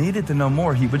 And if you needed to know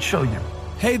more, he would show you.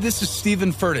 Hey, this is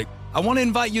Stephen Furtick. I want to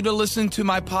invite you to listen to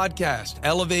my podcast,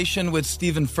 Elevation with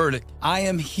Stephen Furtick. I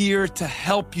am here to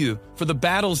help you for the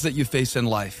battles that you face in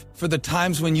life, for the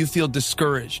times when you feel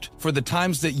discouraged, for the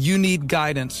times that you need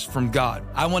guidance from God.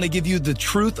 I want to give you the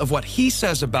truth of what he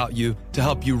says about you to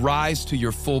help you rise to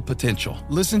your full potential.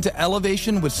 Listen to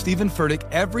Elevation with Stephen Furtick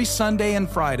every Sunday and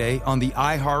Friday on the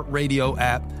iHeartRadio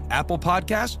app, Apple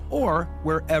Podcasts, or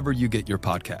wherever you get your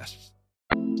podcasts.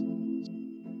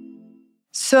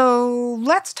 So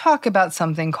let's talk about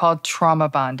something called trauma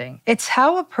bonding. It's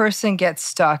how a person gets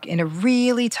stuck in a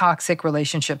really toxic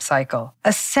relationship cycle.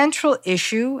 A central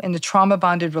issue in the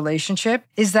trauma-bonded relationship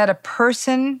is that a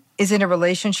person is in a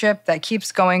relationship that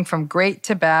keeps going from great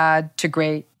to bad to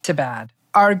great to bad,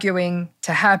 arguing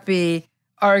to happy,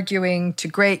 arguing to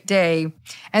great day,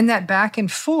 and that back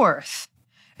and forth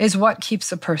is what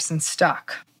keeps a person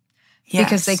stuck. Yes.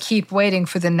 Because they keep waiting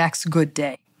for the next good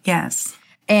day. Yes.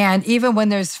 And even when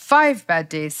there's 5 bad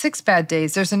days, 6 bad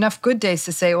days, there's enough good days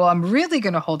to say, well, I'm really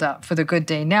going to hold out for the good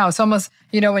day now. It's almost,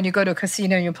 when you go to a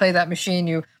casino, you play that machine,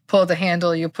 you pull the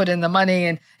handle, you put in the money,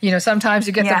 and, sometimes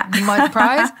you get the money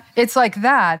prize. It's like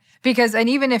that. And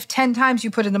even if 10 times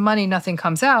you put in the money, nothing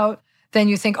comes out, then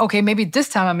you think, okay, maybe this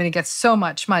time I'm going to get so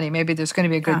much money. Maybe there's going to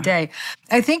be a good day.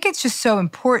 I think it's just so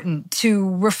important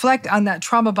to reflect on that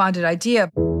trauma-bonded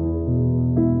idea.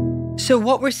 So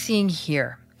what we're seeing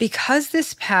here, because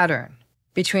this pattern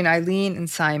between Ayleen and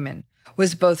Simon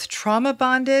was both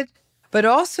trauma-bonded, but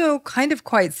also kind of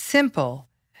quite simple,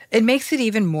 it makes it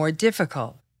even more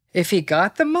difficult. If he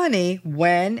got the money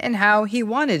when and how he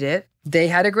wanted it, they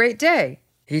had a great day.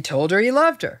 He told her he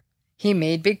loved her. He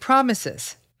made big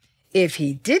promises. If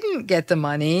he didn't get the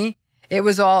money, it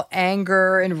was all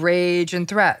anger and rage and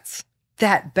threats.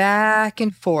 That back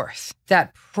and forth,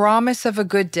 that promise of a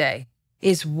good day,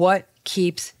 is what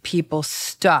keeps people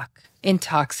stuck in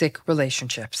toxic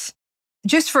relationships.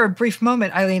 Just for a brief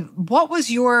moment, Ayleen, what was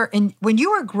when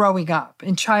you were growing up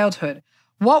in childhood,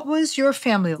 what was your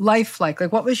family life like?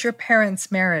 Like, what was your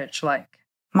parents' marriage like?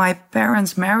 My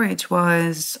parents' marriage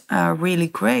was really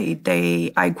great.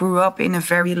 I grew up in a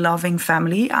very loving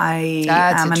family. I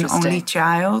am an only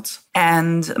child,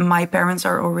 and my parents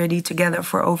are already together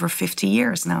for over 50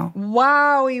 years now.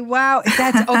 Wow.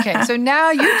 That's okay. So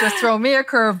now you just throw me a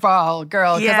curveball,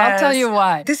 girl, because I'll tell you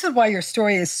why. This is why your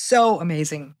story is so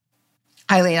amazing,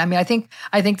 Ayleen. I mean,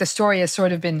 I think the story has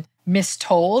sort of been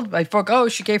mistold. Like,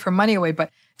 she gave her money away, but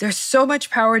there's so much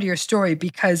power to your story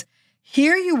because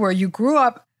here you were, you grew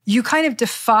up, you kind of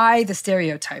defy the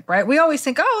stereotype, right? We always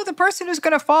think, the person who's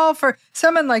going to fall for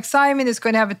someone like Simon is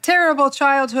going to have a terrible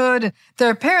childhood, and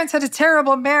their parents had a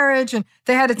terrible marriage, and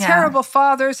they had a terrible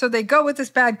father, so they go with this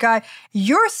bad guy.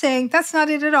 You're saying that's not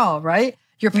it at all, right?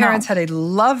 Your parents had a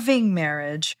loving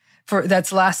marriage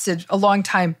that's lasted a long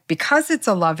time. Because it's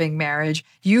a loving marriage,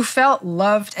 you felt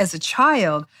loved as a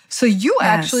child, so you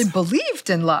actually believed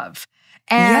in love.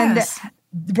 And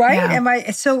right?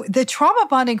 Yeah. So the trauma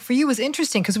bonding for you was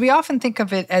interesting because we often think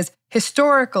of it as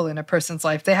historical in a person's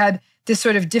life. They had this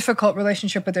sort of difficult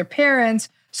relationship with their parents,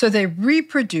 so they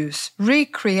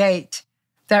recreate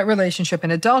that relationship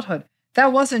in adulthood.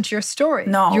 That wasn't your story.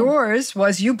 No. Yours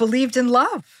was you believed in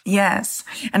love. Yes.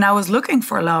 And I was looking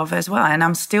for love as well. And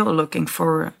I'm still looking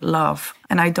for love.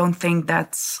 And I don't think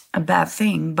that's a bad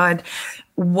thing. But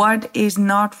what is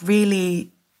not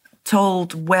really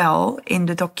told well in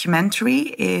the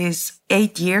documentary is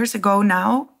 8 years ago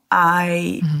now,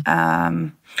 I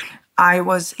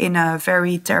was in a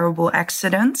very terrible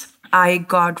accident. I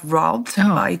got robbed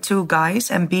by two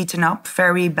guys and beaten up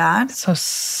very bad. So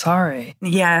sorry.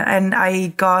 Yeah, and I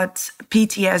got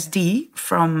PTSD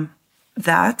from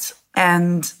that.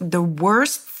 And the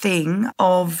worst thing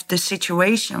of the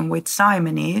situation with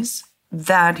Simon is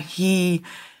that he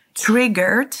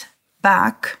triggered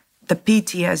back the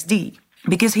PTSD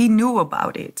because he knew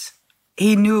about it.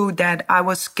 He knew that I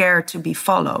was scared to be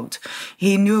followed.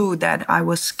 He knew that I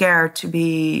was scared to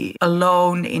be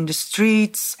alone in the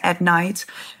streets at night.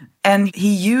 And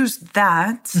he used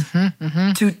that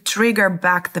to trigger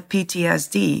back the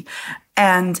PTSD.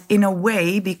 And in a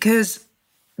way, because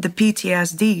the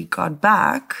PTSD got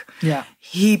back,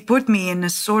 he put me in a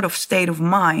sort of state of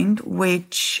mind,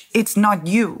 which it's not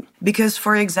you. Because,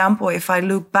 for example, if I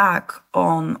look back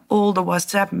on all the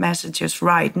WhatsApp messages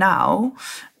right now,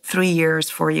 3 years,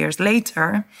 4 years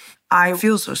later, I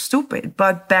feel so stupid.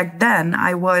 But back then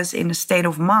I was in a state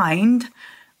of mind,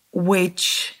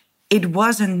 which it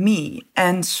wasn't me.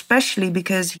 And especially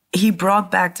because he brought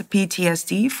back the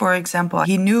PTSD, for example,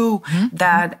 he knew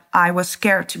that I was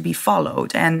scared to be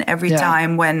followed. And every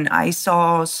time when I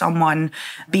saw someone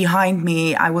behind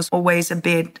me, I was always a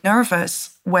bit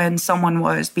nervous when someone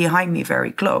was behind me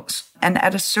very close. And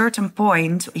at a certain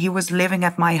point, he was living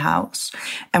at my house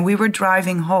and we were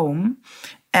driving home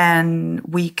and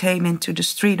we came into the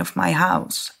street of my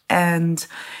house. And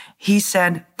he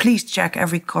said, please check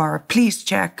every car, please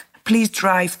check. Please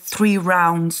drive 3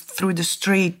 rounds through the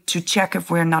street to check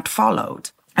if we're not followed.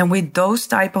 And with those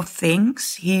type of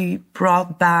things, he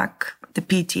brought back the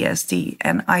PTSD.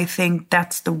 And I think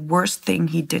that's the worst thing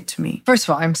he did to me. First of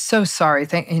all, I'm so sorry.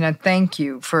 Thank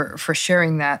you for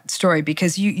sharing that story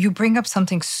because you bring up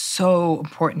something so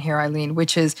important here, Ayleen,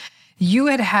 which is you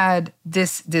had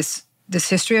this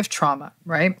history of trauma,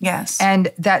 right? Yes.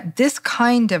 And that this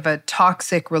kind of a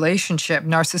toxic relationship,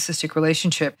 narcissistic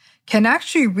relationship, can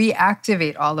actually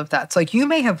reactivate all of that. So like you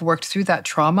may have worked through that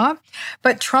trauma,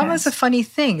 but trauma is a funny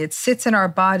thing. It sits in our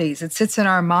bodies. It sits in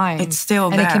our minds. It's still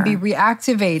there. And it can be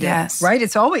reactivated, right?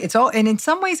 And in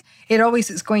some ways, it always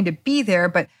is going to be there.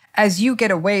 But as you get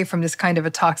away from this kind of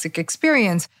a toxic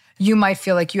experience, you might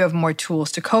feel like you have more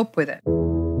tools to cope with it.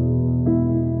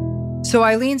 So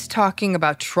Ayleen's talking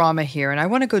about trauma here, and I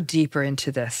want to go deeper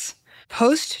into this.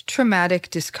 Post-traumatic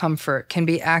discomfort can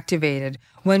be activated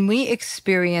when we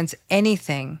experience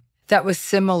anything that was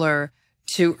similar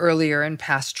to earlier and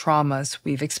past traumas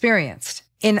we've experienced.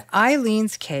 In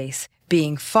Ayleen's case,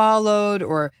 being followed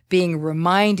or being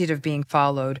reminded of being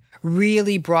followed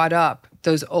really brought up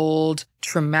those old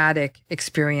traumatic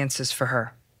experiences for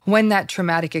her. When that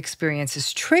traumatic experience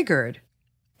is triggered,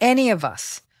 any of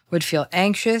us would feel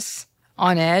anxious,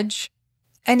 on edge,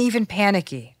 and even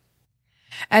panicky.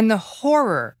 And the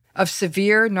horror of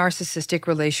severe narcissistic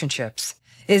relationships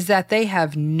is that they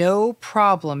have no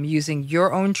problem using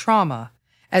your own trauma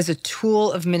as a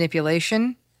tool of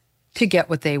manipulation to get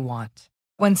what they want.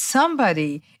 When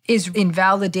somebody is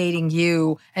invalidating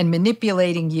you and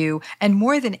manipulating you, and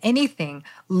more than anything,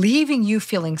 leaving you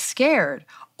feeling scared,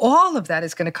 all of that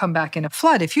is going to come back in a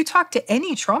flood. If you talk to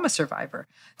any trauma survivor,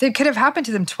 that could have happened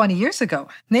to them 20 years ago.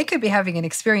 And they could be having an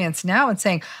experience now and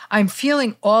saying, I'm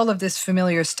feeling all of this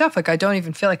familiar stuff. Like, I don't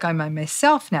even feel like I'm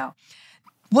myself now.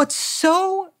 What's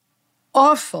so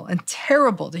awful and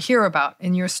terrible to hear about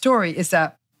in your story is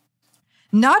that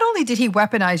not only did he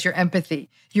weaponize your empathy,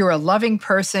 you're a loving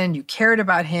person, you cared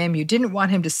about him, you didn't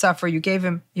want him to suffer, you gave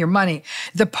him your money.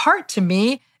 The part to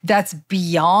me that's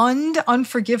beyond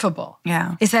unforgivable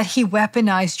is that he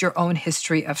weaponized your own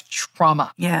history of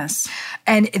trauma. Yes.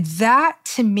 And that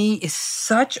to me is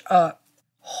such a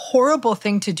horrible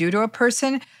thing to do to a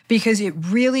person because it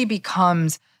really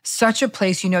becomes such a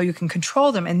place you can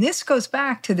control them. And this goes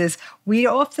back to this, we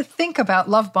all have to think about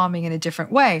love bombing in a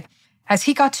different way. As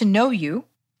he got to know you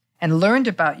and learned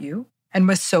about you and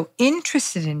was so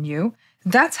interested in you,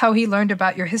 that's how he learned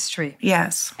about your history.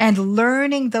 Yes. And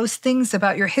learning those things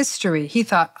about your history, he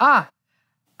thought,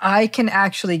 I can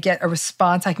actually get a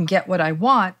response. I can get what I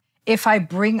want if I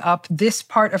bring up this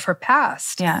part of her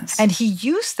past. Yes. And he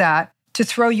used that to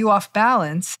throw you off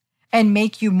balance and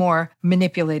make you more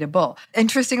manipulatable.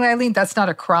 Interestingly, Ayleen, that's not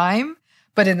a crime.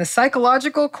 But in the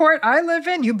psychological court I live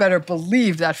in, you better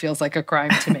believe that feels like a crime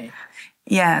to me.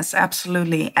 Yes,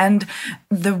 absolutely. And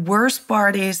the worst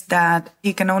part is that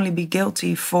he can only be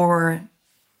guilty for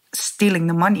stealing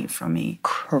the money from me.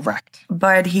 Correct.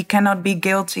 But he cannot be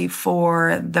guilty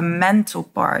for the mental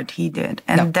part he did.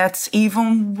 And that's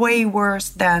even way worse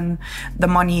than the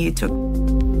money he took.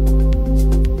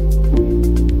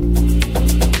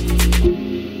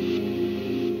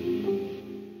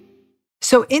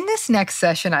 So in this next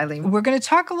session, Ayleen, we're going to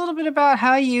talk a little bit about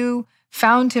how you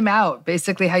found him out,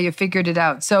 basically how you figured it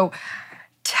out. So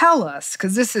tell us,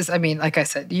 because this is, like I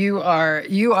said, you are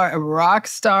a rock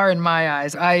star in my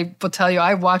eyes. I will tell you,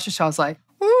 I watched the show, I was like,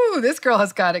 ooh, this girl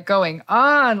has got it going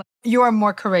on. You are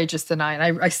more courageous than I,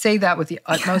 and I say that with the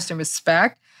utmost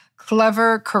respect.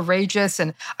 Clever, courageous,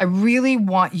 and I really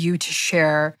want you to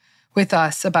share with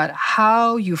us about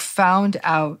how you found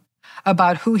out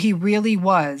about who he really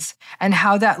was and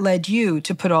how that led you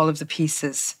to put all of the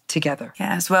pieces together.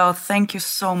 Yes, well, thank you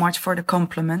so much for the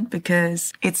compliment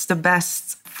because it's the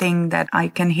best thing that I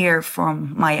can hear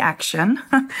from my action.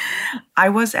 I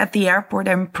was at the airport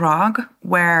in Prague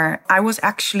where I was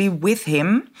actually with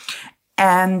him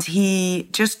and he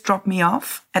just dropped me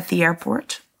off at the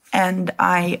airport. And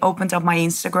I opened up my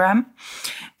Instagram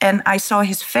and I saw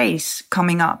his face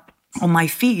coming up on my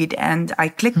feed and I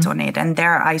clicked on it. And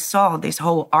there I saw this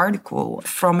whole article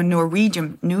from a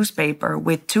Norwegian newspaper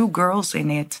with two girls in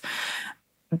it,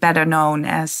 better known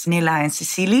as Nilla and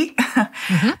Cecilie.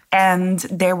 And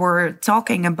they were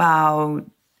talking about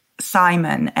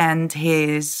Simon and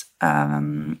his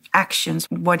actions,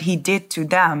 what he did to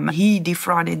them. He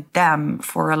defrauded them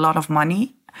for a lot of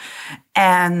money.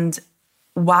 And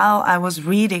while I was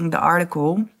reading the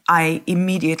article, I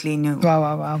immediately knew.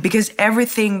 Wow. Because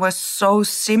everything was so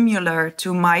similar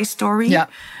to my story. Yeah.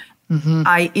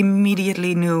 I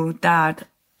immediately knew that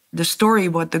the story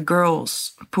what the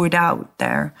girls put out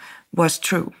there was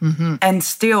true. And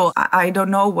still, I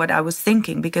don't know what I was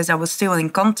thinking because I was still in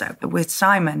contact with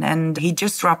Simon and he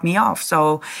just dropped me off.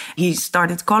 So he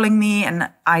started calling me and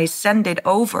I sent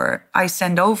over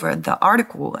the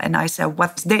article and I said,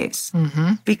 what's this?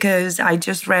 Because I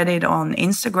just read it on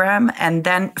Instagram. And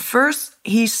then first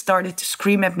he started to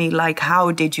scream at me like,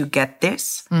 how did you get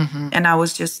this? And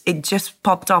it just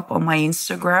popped up on my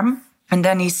Instagram. And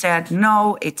then he said,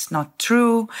 no, it's not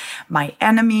true. My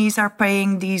enemies are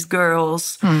paying these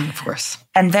girls. Of course.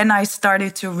 And then I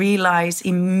started to realize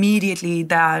immediately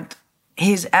that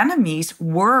his enemies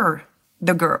were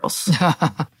the girls.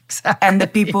 Exactly. And the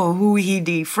people who he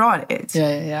defrauded.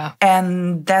 Yeah.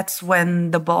 And that's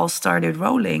when the ball started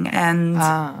rolling. And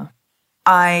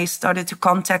I started to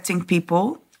contacting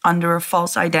people. under a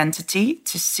false identity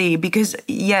to see, because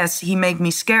yes, he made me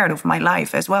scared of my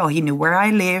life as well. He knew where I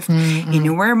lived. He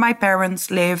knew where my parents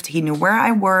lived. He knew where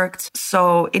I worked.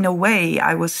 So in a way,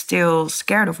 I was still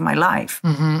scared of my life.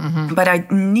 But I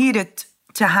needed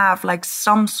to have like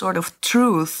some sort of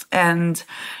truth and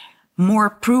more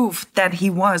proof that he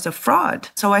was a fraud.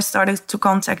 So I started to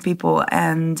contact people.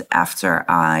 And after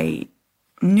I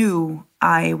knew,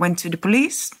 I went to the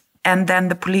police. And then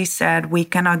the police said, we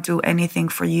cannot do anything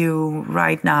for you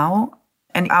right now.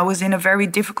 And I was in a very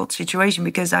difficult situation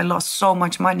because I lost so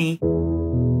much money.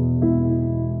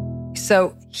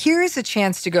 So here's a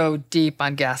chance to go deep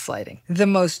on gaslighting. The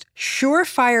most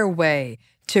surefire way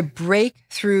to break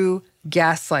through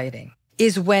gaslighting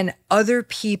is when other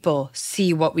people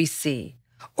see what we see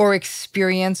or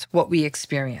experience what we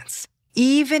experience.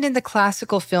 Even in the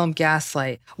classical film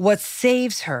Gaslight, what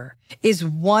saves her is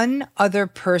one other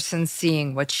person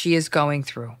seeing what she is going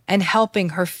through and helping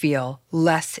her feel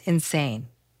less insane.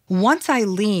 Once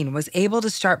Ayleen was able to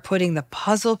start putting the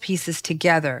puzzle pieces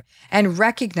together and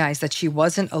recognize that she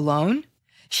wasn't alone,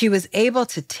 she was able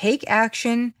to take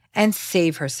action and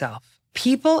save herself.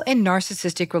 People in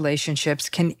narcissistic relationships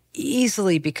can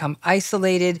easily become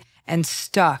isolated and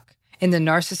stuck in the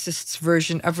narcissist's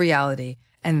version of reality,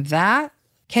 and that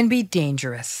can be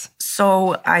dangerous.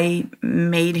 So I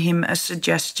made him a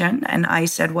suggestion and I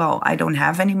said, well, I don't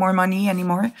have any more money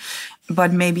anymore,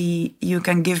 but maybe you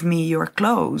can give me your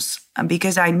clothes.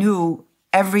 Because I knew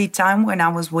every time when I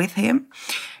was with him,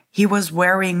 he was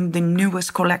wearing the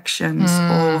newest collections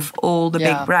of all the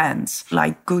big brands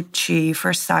like Gucci,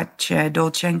 Versace,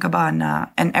 Dolce &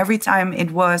 Gabbana. And every time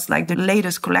it was like the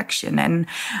latest collection. And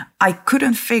I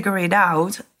couldn't figure it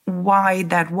out why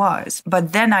that was.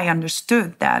 But then I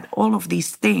understood that all of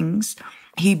these things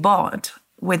he bought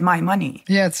with my money.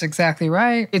 Yeah, it's exactly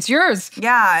right. It's yours.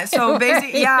 Yeah, so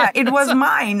basically, it was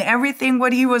mine. Everything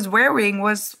what he was wearing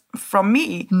was from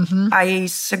me. I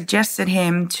suggested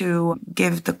him to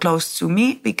give the clothes to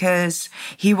me because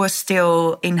he was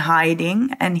still in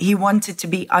hiding and he wanted to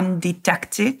be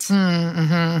undetected.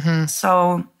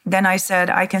 So then I said,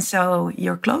 I can sell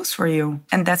your clothes for you.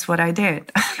 And that's what I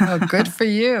did. Oh, good for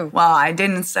you. Well, I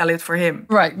didn't sell it for him.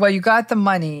 Right. Well, you got the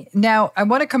money. Now, I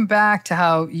want to come back to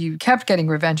how you kept getting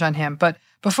revenge on him. But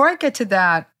before I get to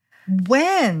that,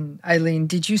 when, Ayleen,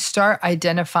 did you start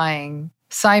identifying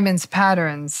Simon's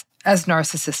patterns as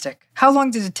narcissistic? How long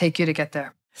did it take you to get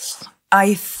there?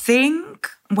 I think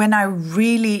when I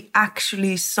really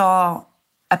actually saw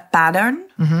a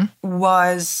pattern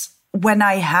was when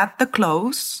I had the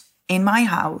clothes in my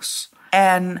house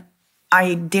and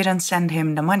I didn't send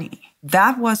him the money.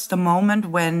 That was the moment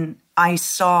when I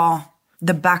saw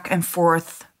the back and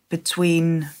forth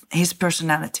between his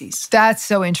personalities. That's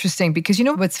so interesting because you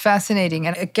know what's fascinating,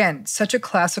 and again, such a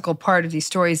classical part of these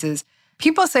stories is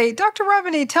people say, Dr.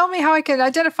 Robiny, tell me how I can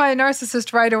identify a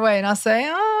narcissist right away. And I'll say,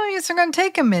 oh, it's going to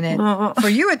take a minute. For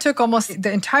you, it took almost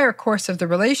the entire course of the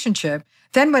relationship.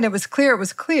 Then when it was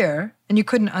clear, and you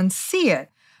couldn't unsee it.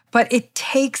 But it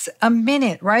takes a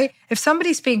minute, right? If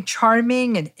somebody's being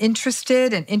charming and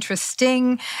interested and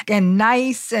interesting and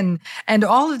nice and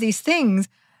all of these things,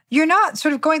 you're not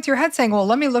sort of going through your head saying, well,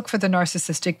 let me look for the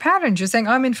narcissistic patterns. You're saying,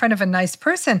 I'm in front of a nice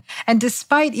person. And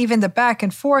despite even the back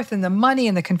and forth and the money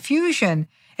and the confusion,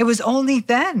 it was only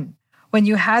then when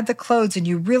you had the clothes and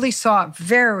you really saw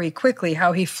very quickly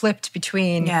how he flipped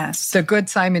between the good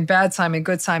Simon, bad Simon,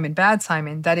 good Simon, bad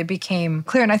Simon, that it became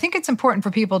clear. And I think it's important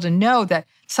for people to know that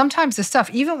sometimes the stuff,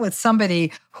 even with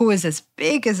somebody who is as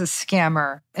big as a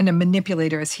scammer and a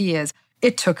manipulator as he is,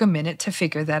 it took a minute to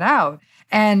figure that out.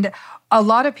 And a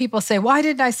lot of people say, why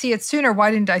didn't I see it sooner?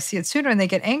 Why didn't I see it sooner? And they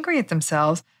get angry at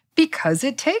themselves because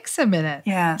it takes a minute.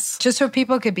 Yes. Just so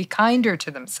people could be kinder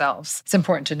to themselves. It's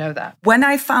important to know that. When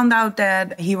I found out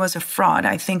that he was a fraud,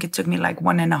 I think it took me like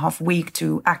 1.5 weeks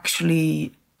to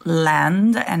actually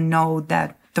land and know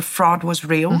that the fraud was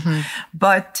real.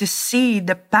 But to see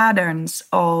the patterns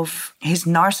of his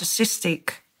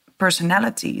narcissistic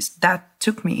personalities, that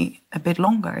took me a bit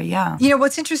longer, You know,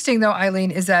 what's interesting though,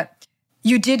 Ayleen, is that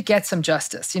you did get some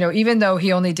justice. You know, even though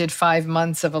he only did 5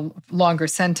 months of a longer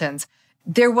sentence,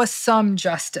 there was some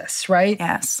justice, right?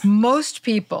 Yes. Most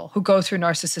people who go through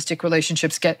narcissistic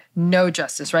relationships get no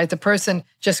justice, right? The person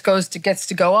just gets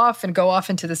to go off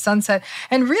into the sunset.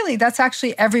 And really, that's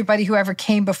actually everybody who ever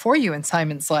came before you in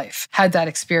Simon's life had that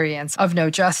experience of no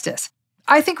justice.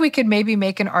 I think we could maybe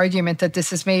make an argument that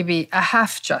this is maybe a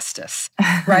half justice,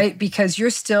 right? Because you're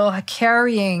still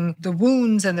carrying the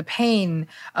wounds and the pain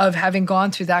of having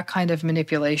gone through that kind of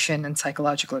manipulation and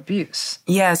psychological abuse.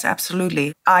 Yes,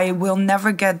 absolutely. I will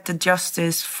never get the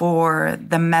justice for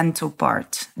the mental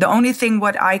part. The only thing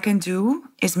what I can do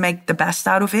is make the best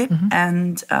out of it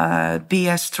and be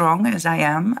as strong as I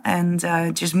am and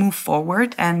just move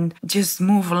forward and just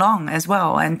move along as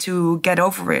well and to get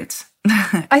over it.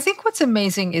 I think what's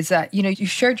amazing is that, you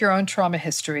shared your own trauma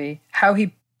history, how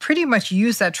he pretty much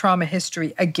used that trauma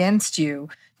history against you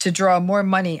to draw more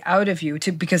money out of you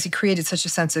because he created such a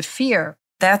sense of fear.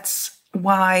 That's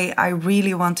why I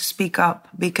really want to speak up,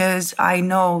 because I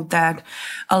know that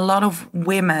a lot of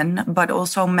women, but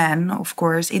also men, of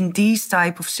course, in these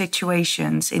type of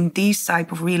situations, in these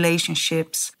type of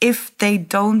relationships, if they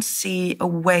don't see a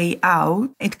way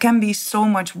out, it can be so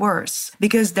much worse,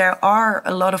 because there are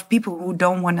a lot of people who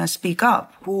don't want to speak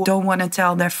up, who don't want to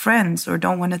tell their friends or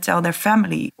don't want to tell their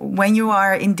family. When you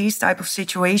are in these type of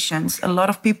situations, a lot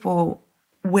of people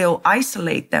will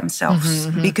isolate themselves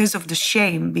because of the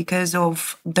shame, because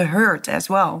of the hurt as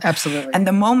well. Absolutely. And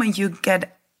the moment you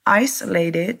get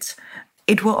isolated,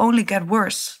 it will only get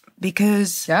worse,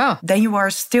 because then you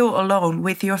are still alone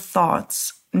with your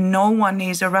thoughts. No one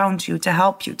is around you to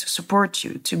help you, to support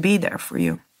you, to be there for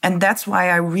you. And that's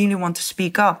why I really want to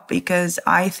speak up, because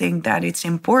I think that it's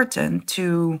important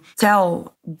to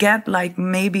get like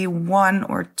maybe one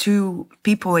or two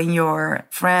people in your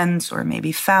friends or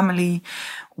maybe family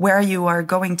where you are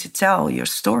going to tell your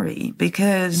story,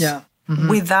 because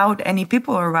without any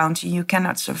people around you, you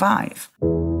cannot survive.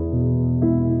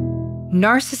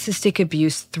 Narcissistic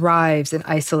abuse thrives in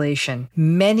isolation.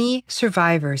 Many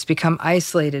survivors become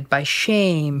isolated by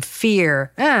shame,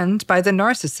 fear, and by the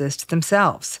narcissist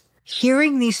themselves.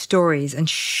 Hearing these stories and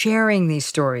sharing these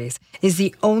stories is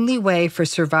the only way for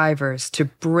survivors to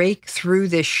break through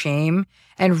this shame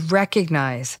and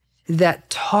recognize that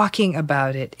talking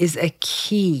about it is a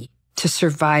key to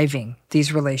surviving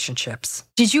these relationships.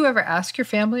 Did you ever ask your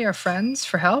family or friends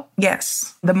for help?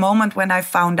 Yes. The moment when I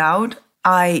found out,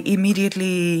 I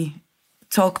immediately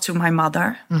talked to my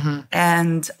mother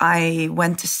and I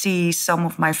went to see some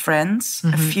of my friends,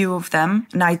 a few of them,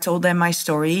 and I told them my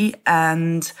story.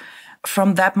 And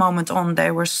from that moment on, they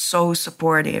were so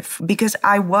supportive, because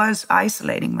I was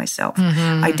isolating myself.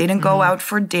 I didn't go out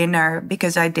for dinner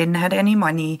because I didn't have any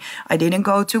money. I didn't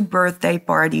go to birthday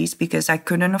parties because I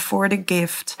couldn't afford a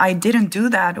gift. I didn't do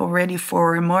that already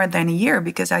for more than a year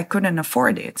because I couldn't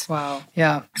afford it. Wow.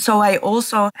 Yeah. So I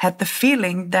also had the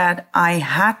feeling that I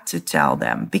had to tell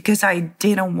them, because I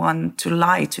didn't want to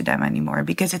lie to them anymore,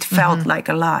 because it felt like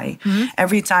a lie.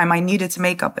 Every time I needed to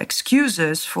make up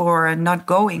excuses for not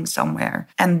going somewhere.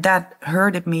 And that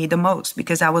hurted me the most,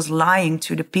 because I was lying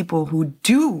to the people who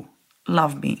do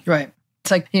love me. Right.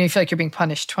 It's like, you feel like you're being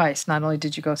punished twice. Not only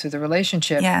did you go through the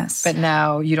relationship, but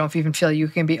now you don't even feel you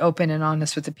can be open and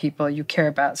honest with the people you care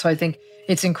about. So I think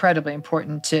it's incredibly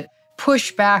important to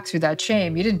push back through that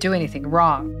shame. You didn't do anything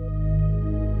wrong.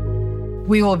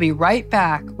 We will be right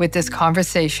back with this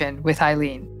conversation with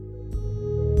Ayleen.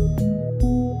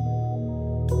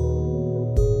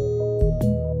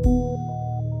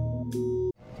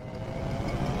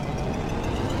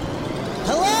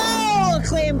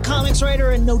 Acclaimed comics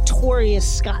writer and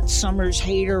notorious Scott Summers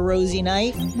hater, Rosie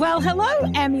Knight. Well, hello,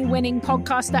 Emmy-winning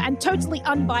podcaster and totally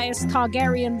unbiased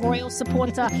Targaryen royal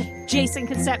supporter, Jason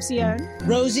Concepcion.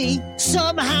 Rosie,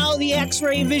 somehow the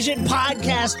X-Ray Vision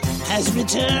podcast has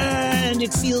returned.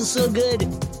 It feels so good.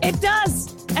 It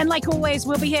does. And like always,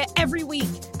 we'll be here every week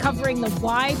covering the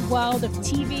wide world of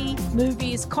TV,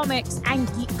 movies, comics,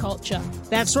 and geek culture.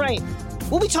 That's right.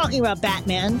 We'll be talking about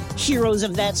Batman, heroes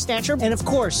of that stature, and of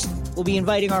course, we'll be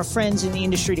inviting our friends in the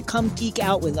industry to come geek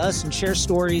out with us and share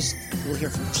stories. We'll hear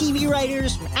from TV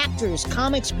writers, from actors,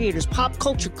 comics creators, pop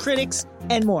culture critics,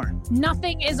 and more.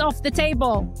 Nothing is off the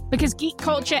table, because geek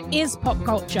culture is pop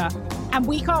culture, and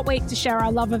we can't wait to share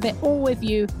our love of it all with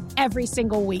you every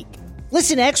single week.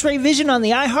 Listen to X-Ray Vision on the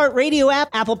iHeartRadio app,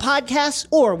 Apple Podcasts,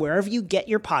 or wherever you get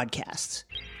your podcasts.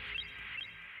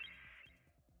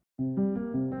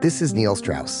 This is Neil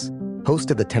Strauss, host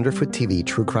of the Tenderfoot TV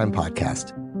True Crime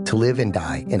Podcast, To Live and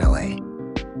Die in LA.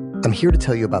 I'm here to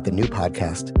tell you about the new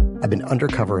podcast I've been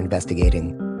undercover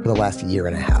investigating for the last year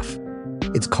and a half.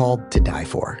 It's called To Die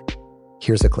For.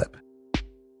 Here's a clip.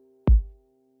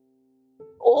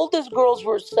 All these girls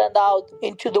were sent out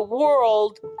into the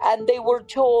world and they were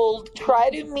told, try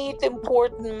to meet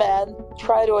important men,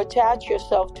 try to attach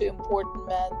yourself to important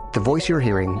men. The voice you're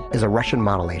hearing is a Russian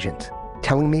model agent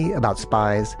telling me about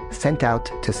spies sent out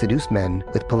to seduce men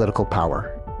with political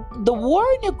power. The war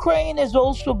in Ukraine is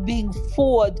also being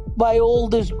fought by all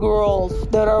these girls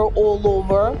that are all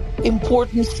over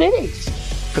important cities.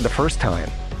 For the first time,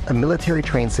 a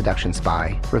military-trained seduction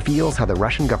spy reveals how the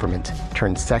Russian government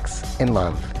turned sex and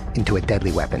love into a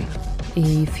deadly weapon.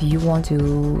 If you want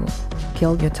to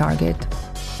kill your target,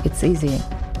 it's easy.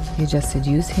 You just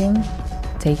seduce him,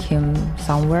 take him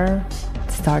somewhere,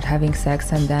 start having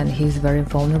sex, and then he's very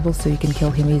vulnerable, so you can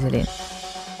kill him easily.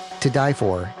 To Die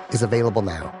For is available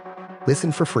now.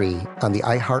 Listen for free on the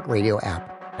iHeartRadio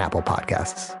app, Apple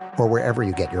Podcasts, or wherever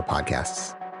you get your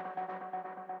podcasts.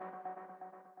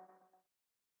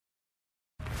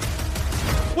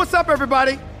 What's up,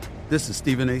 everybody? This is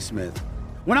Stephen A. Smith.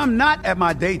 When I'm not at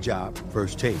my day job,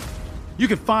 First Take, you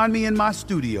can find me in my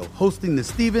studio hosting the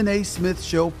Stephen A. Smith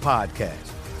Show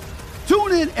podcast.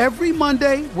 Tune in every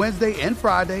Monday, Wednesday, and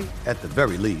Friday, at the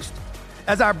very least,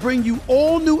 as I bring you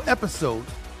all new episodes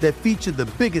that feature the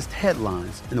biggest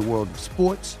headlines in the world of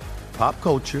sports, pop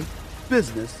culture,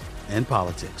 business, and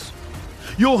politics.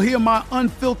 You'll hear my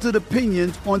unfiltered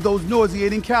opinions on those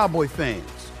nauseating Cowboy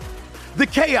fans, the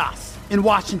chaos in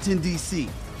Washington, D.C.,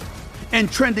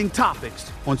 and trending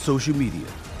topics on social media,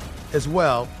 as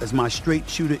well as my straight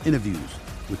shooter interviews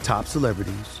with top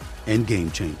celebrities and game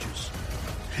changers.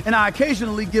 And I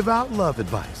occasionally give out love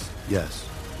advice. Yes,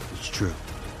 it's true.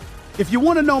 If you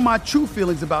want to know my true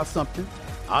feelings about something,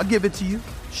 I'll give it to you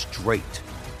straight.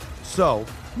 So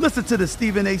listen to the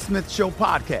Stephen A. Smith Show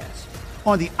podcast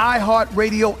on the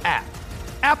iHeartRadio app,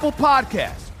 Apple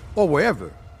Podcasts, or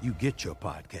wherever you get your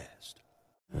podcast.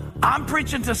 I'm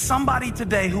preaching to somebody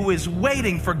today who is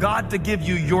waiting for God to give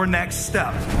you your next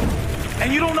step.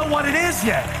 And you don't know what it is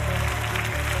yet.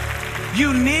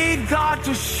 You need God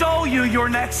to show you your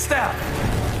next step.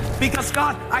 Because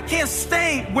God, I can't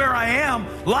stay where I am,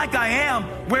 like I am,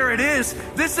 where it is.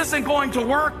 This isn't going to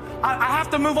work. I have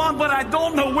to move on, but I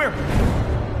don't know where.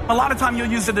 A lot of time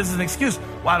you'll use it as an excuse.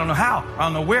 Well, I don't know how. I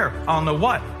don't know where. I don't know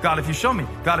what. God, if you show me.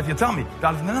 God, if you tell me.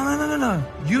 God, if... No.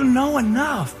 You know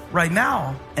enough right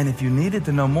now. And if you needed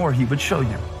to know more, he would show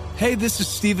you. Hey, this is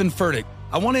Stephen Furtick.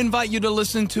 I want to invite you to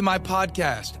listen to my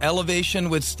podcast, Elevation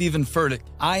with Stephen Furtick.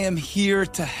 I am here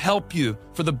to help you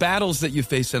for the battles that you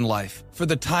face in life, for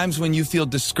the times when you feel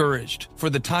discouraged, for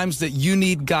the times that you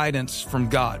need guidance from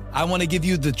God. I want to give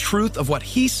you the truth of what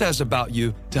he says about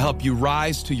you to help you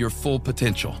rise to your full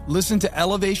potential. Listen to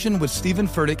Elevation with Stephen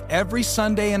Furtick every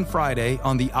Sunday and Friday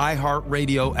on the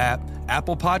iHeartRadio app,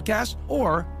 Apple Podcasts,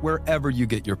 or wherever you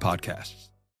get your podcasts.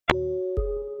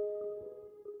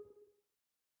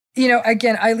 You know,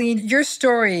 again, Ayleen, your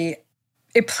story,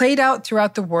 it played out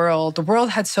throughout the world. The world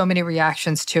had so many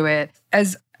reactions to it.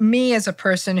 As a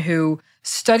person who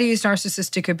studies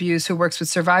narcissistic abuse, who works with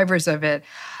survivors of it,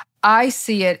 I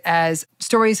see it as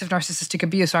stories of narcissistic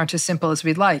abuse aren't as simple as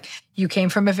we'd like. You came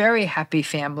from a very happy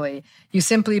family. You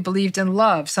simply believed in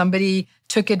love. Somebody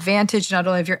took advantage not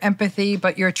only of your empathy,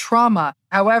 but your trauma.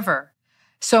 However,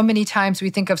 so many times we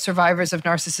think of survivors of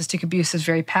narcissistic abuse as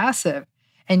very passive.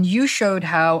 And you showed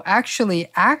how actually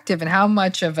active and how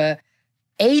much of a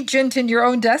agent in your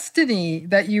own destiny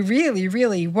that you really,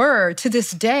 really were to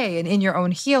this day and in your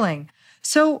own healing.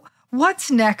 So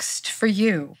what's next for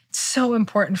you? It's so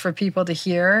important for people to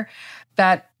hear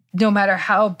that no matter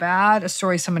how bad a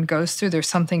story someone goes through, there's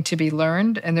something to be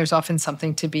learned and there's often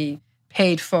something to be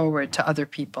paid forward to other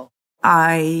people.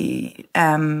 I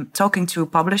am talking to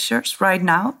publishers right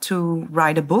now to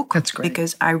write a book. That's great.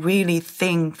 Because I really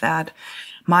think that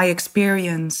my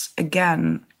experience,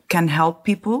 again, can help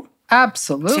people.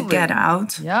 Absolutely. To get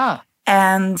out. Yeah.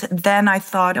 And then I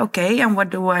thought, okay, and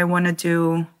what do I want to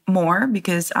do more?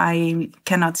 Because I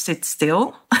cannot sit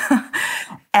still.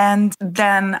 And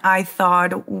then I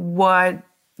thought, what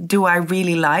do I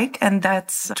really like? And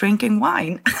that's drinking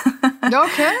wine.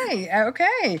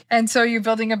 Okay. And so you're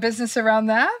building a business around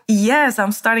that? Yes,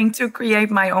 I'm starting to create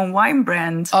my own wine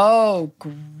brand. Oh,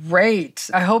 great.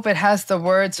 I hope it has the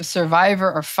words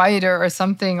survivor or fighter or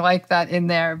something like that in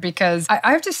there, because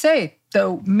I have to say,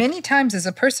 though, many times as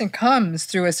a person comes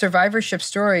through a survivorship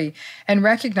story and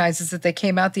recognizes that they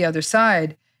came out the other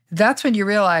side, that's when you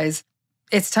realize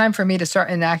it's time for me to start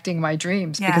enacting my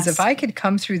dreams. Yes. Because if I could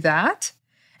come through that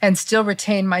and still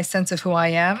retain my sense of who I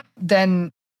am,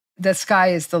 then the sky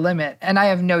is the limit. And I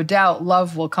have no doubt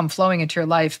love will come flowing into your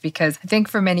life, because I think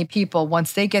for many people,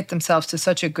 once they get themselves to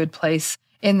such a good place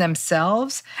in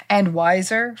themselves and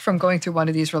wiser from going through one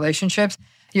of these relationships,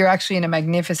 you're actually in a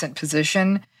magnificent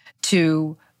position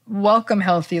to welcome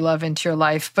healthy love into your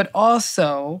life, but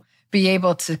also be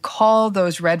able to call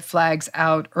those red flags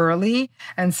out early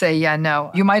and say, yeah,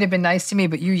 no, you might have been nice to me,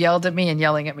 but you yelled at me, and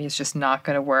yelling at me is just not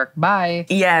going to work. Bye.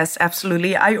 Yes,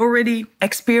 absolutely. I already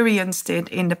experienced it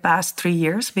in the past 3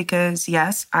 years because,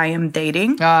 yes, I am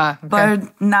dating. Okay.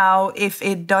 But now if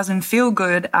it doesn't feel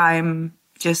good,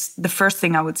 the first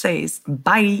thing I would say is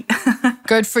bye.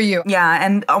 Good for you. Yeah,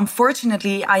 and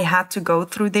unfortunately, I had to go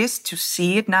through this to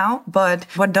see it now. But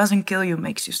what doesn't kill you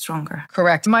makes you stronger.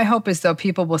 Correct. My hope is, though,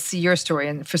 people will see your story.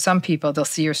 And for some people, they'll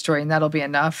see your story, and that'll be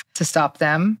enough to stop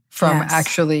them from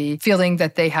actually feeling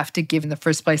that they have to give in the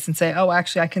first place and say, oh,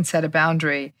 actually, I can set a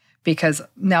boundary. Because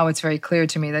now it's very clear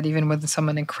to me that even with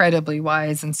someone incredibly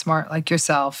wise and smart like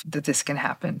yourself, that this can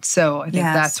happen. So I think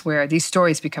that's where these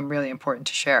stories become really important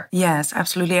to share. Yes,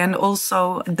 absolutely. And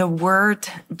also the word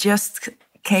just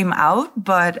came out,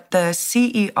 but the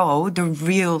CEO, the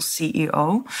real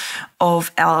CEO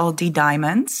of LLD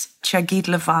Diamonds, Chagit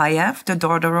Levayev, the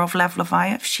daughter of Lev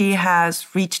Levayev, she has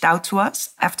reached out to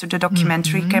us after the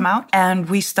documentary came out. And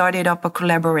we started up a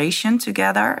collaboration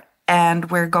together.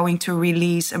 And we're going to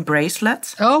release a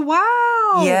bracelet. Oh,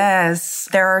 wow. Yes.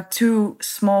 There are 2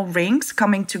 small rings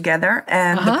coming together.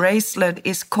 And the bracelet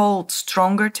is called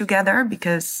Stronger Together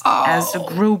because as a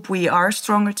group, we are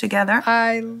stronger together.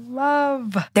 I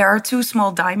love. There are 2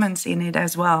 small diamonds in it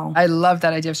as well. I love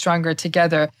that idea of Stronger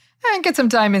Together. And get some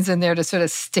diamonds in there to sort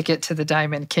of stick it to the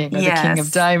Diamond King or the King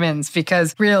of Diamonds.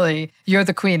 Because really, you're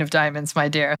the Queen of Diamonds, my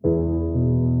dear.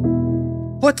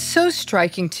 What's so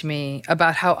striking to me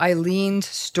about how Ayleen's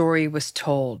story was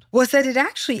told was that it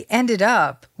actually ended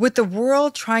up with the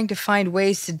world trying to find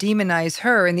ways to demonize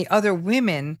her and the other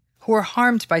women who were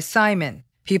harmed by Simon.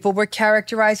 People were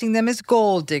characterizing them as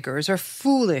gold diggers or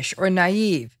foolish or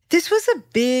naive. This was a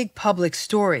big public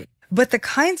story. But the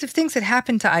kinds of things that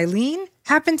happened to Ayleen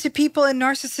happen to people in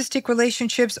narcissistic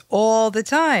relationships all the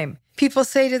time. People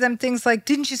say to them things like,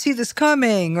 didn't you see this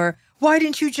coming? Or why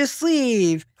didn't you just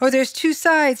leave? Or there's 2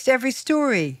 sides to every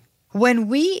story. When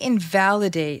we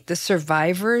invalidate the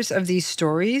survivors of these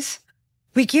stories,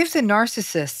 we give the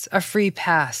narcissists a free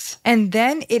pass. And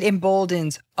then it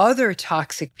emboldens other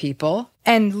toxic people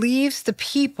and leaves the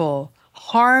people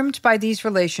harmed by these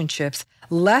relationships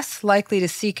less likely to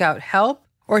seek out help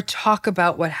or talk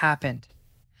about what happened.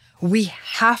 We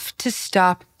have to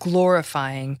stop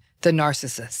glorifying the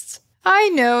narcissists. I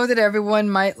know that everyone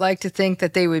might like to think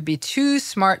that they would be too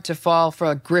smart to fall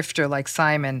for a grifter like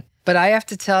Simon, but I have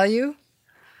to tell you,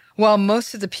 while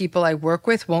most of the people I work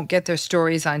with won't get their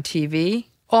stories on TV,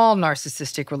 all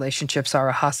narcissistic relationships are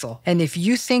a hustle. And if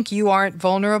you think you aren't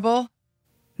vulnerable,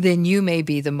 then you may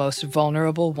be the most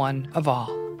vulnerable one of all.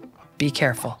 Be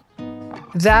careful.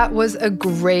 That was a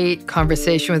great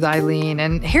conversation with Ayleen,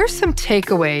 and here's some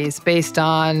takeaways based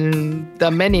on the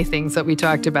many things that we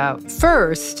talked about.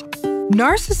 First,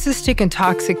 narcissistic and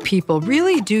toxic people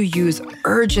really do use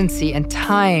urgency and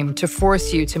time to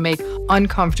force you to make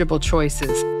uncomfortable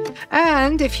choices.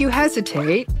 And if you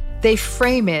hesitate, they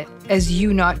frame it as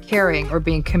you not caring or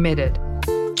being committed.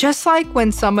 Just like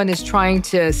when someone is trying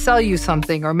to sell you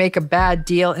something or make a bad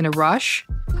deal in a rush,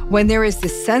 when there is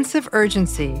this sense of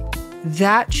urgency,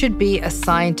 that should be a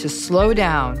sign to slow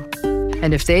down.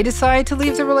 And if they decide to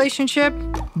leave the relationship,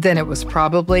 then it was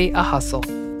probably a hustle.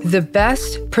 The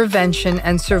best prevention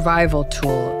and survival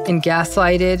tool in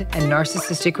gaslighted and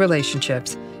narcissistic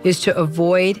relationships is to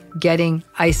avoid getting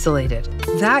isolated.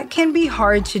 That can be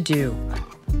hard to do,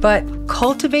 but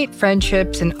cultivate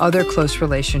friendships and other close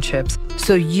relationships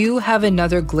so you have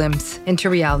another glimpse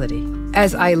into reality.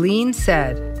 As Ayleen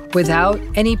said, without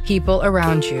any people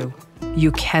around you,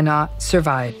 you cannot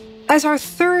survive. As our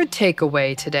third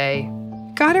takeaway today,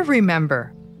 gotta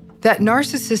remember that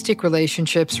narcissistic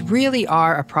relationships really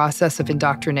are a process of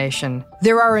indoctrination.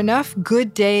 There are enough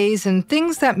good days and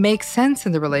things that make sense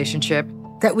in the relationship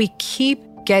that we keep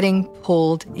getting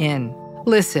pulled in.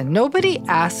 Listen, nobody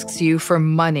asks you for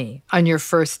money on your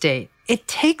first date. It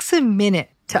takes a minute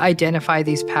to identify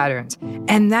these patterns.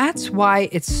 And that's why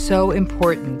it's so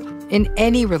important in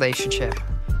any relationship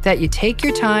that you take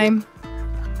your time,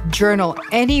 journal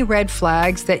any red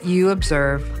flags that you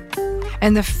observe,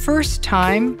 and the first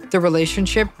time the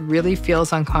relationship really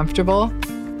feels uncomfortable,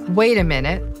 wait a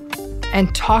minute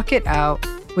and talk it out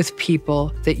with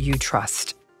people that you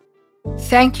trust.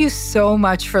 Thank you so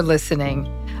much for listening.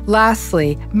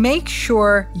 Lastly, make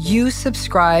sure you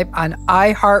subscribe on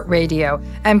iHeartRadio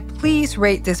and please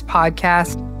rate this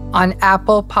podcast on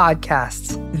Apple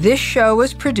Podcasts. This show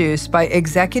was produced by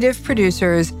executive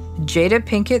producers Jada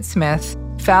Pinkett Smith,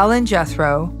 Fallon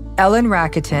Jethro, Ellen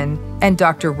Rakuten, and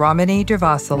Dr. Ramani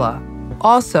Durvasula.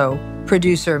 Also,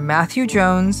 producer Matthew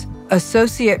Jones,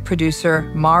 associate producer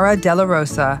Mara De La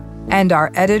Rosa, and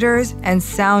our editors and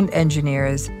sound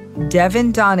engineers,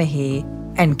 Devin Donaghy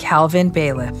and Calvin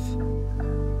Bailiff.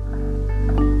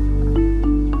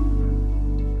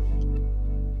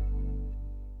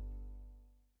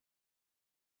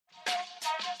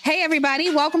 Hey, everybody.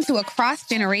 Welcome to Across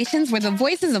Generations, where the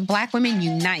voices of Black women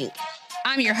unite.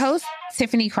 I'm your host,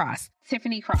 Tiffany Cross.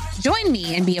 Join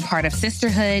me and be a part of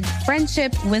sisterhood,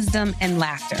 friendship, wisdom, and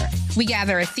laughter. We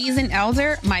gather a seasoned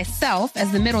elder, myself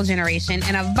as the middle generation,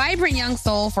 and a vibrant young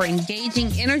soul for engaging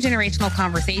intergenerational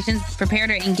conversations. Prepare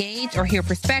to engage or hear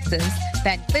perspectives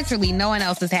that literally no one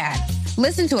else has had.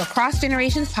 Listen to Across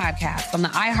Generations podcast on the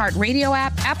iHeartRadio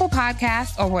app, Apple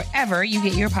Podcasts, or wherever you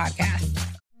get your podcasts.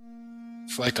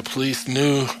 It's like the police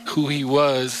knew who he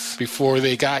was before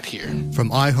they got here. From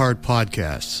iHeart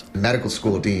Podcasts. The medical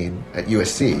school dean at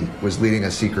USC was leading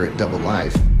a secret double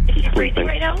life. She's breathing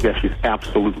right now? Yes, she's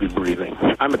absolutely breathing.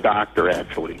 I'm a doctor,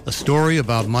 actually. A story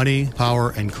about money,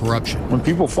 power, and corruption. When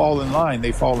people fall in line,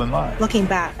 they fall in line. Looking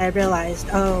back, I realized,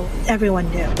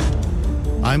 everyone knew.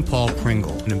 I'm Paul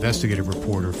Pringle, an investigative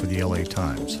reporter for the LA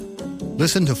Times.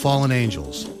 Listen to Fallen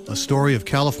Angels, a story of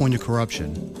California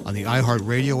corruption on the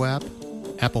iHeartRadio app,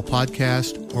 Apple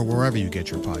Podcast, or wherever you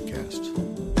get your podcasts.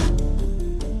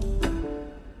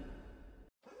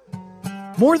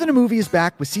 More Than a Movie is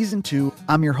back with Season 2.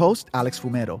 I'm your host, Alex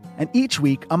Fumero, and each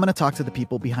week I'm going to talk to the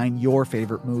people behind your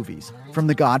favorite movies. From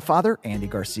The Godfather, Andy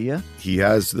Garcia. He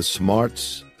has the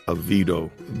smarts of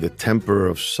Vito, the temper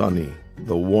of Sonny,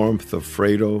 the warmth of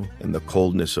Fredo, and the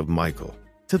coldness of Michael.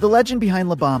 To the legend behind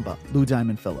La Bamba, Lou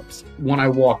Diamond Phillips. When I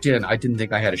walked in, I didn't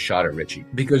think I had a shot at Richie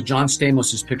because John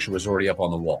Stamos' picture was already up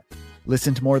on the wall.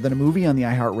 Listen to More Than a Movie on the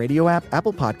iHeartRadio app,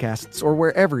 Apple Podcasts, or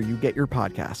wherever you get your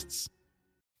podcasts.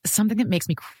 Something that makes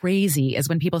me crazy is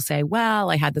when people say, well,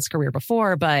 I had this career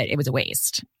before, but it was a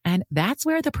waste. And that's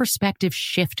where the perspective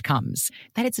shift comes,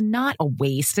 that it's not a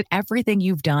waste, that everything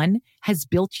you've done has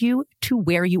built you to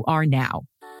where you are now.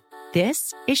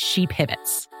 This is She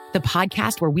Pivots, the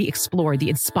podcast where we explore the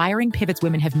inspiring pivots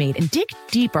women have made and dig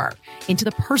deeper into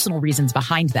the personal reasons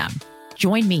behind them.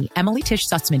 Join me, Emily Tish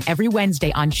Sussman, every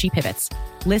Wednesday on She Pivots.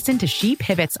 Listen to She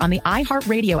Pivots on the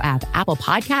iHeartRadio app, Apple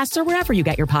Podcasts, or wherever you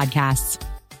get your podcasts.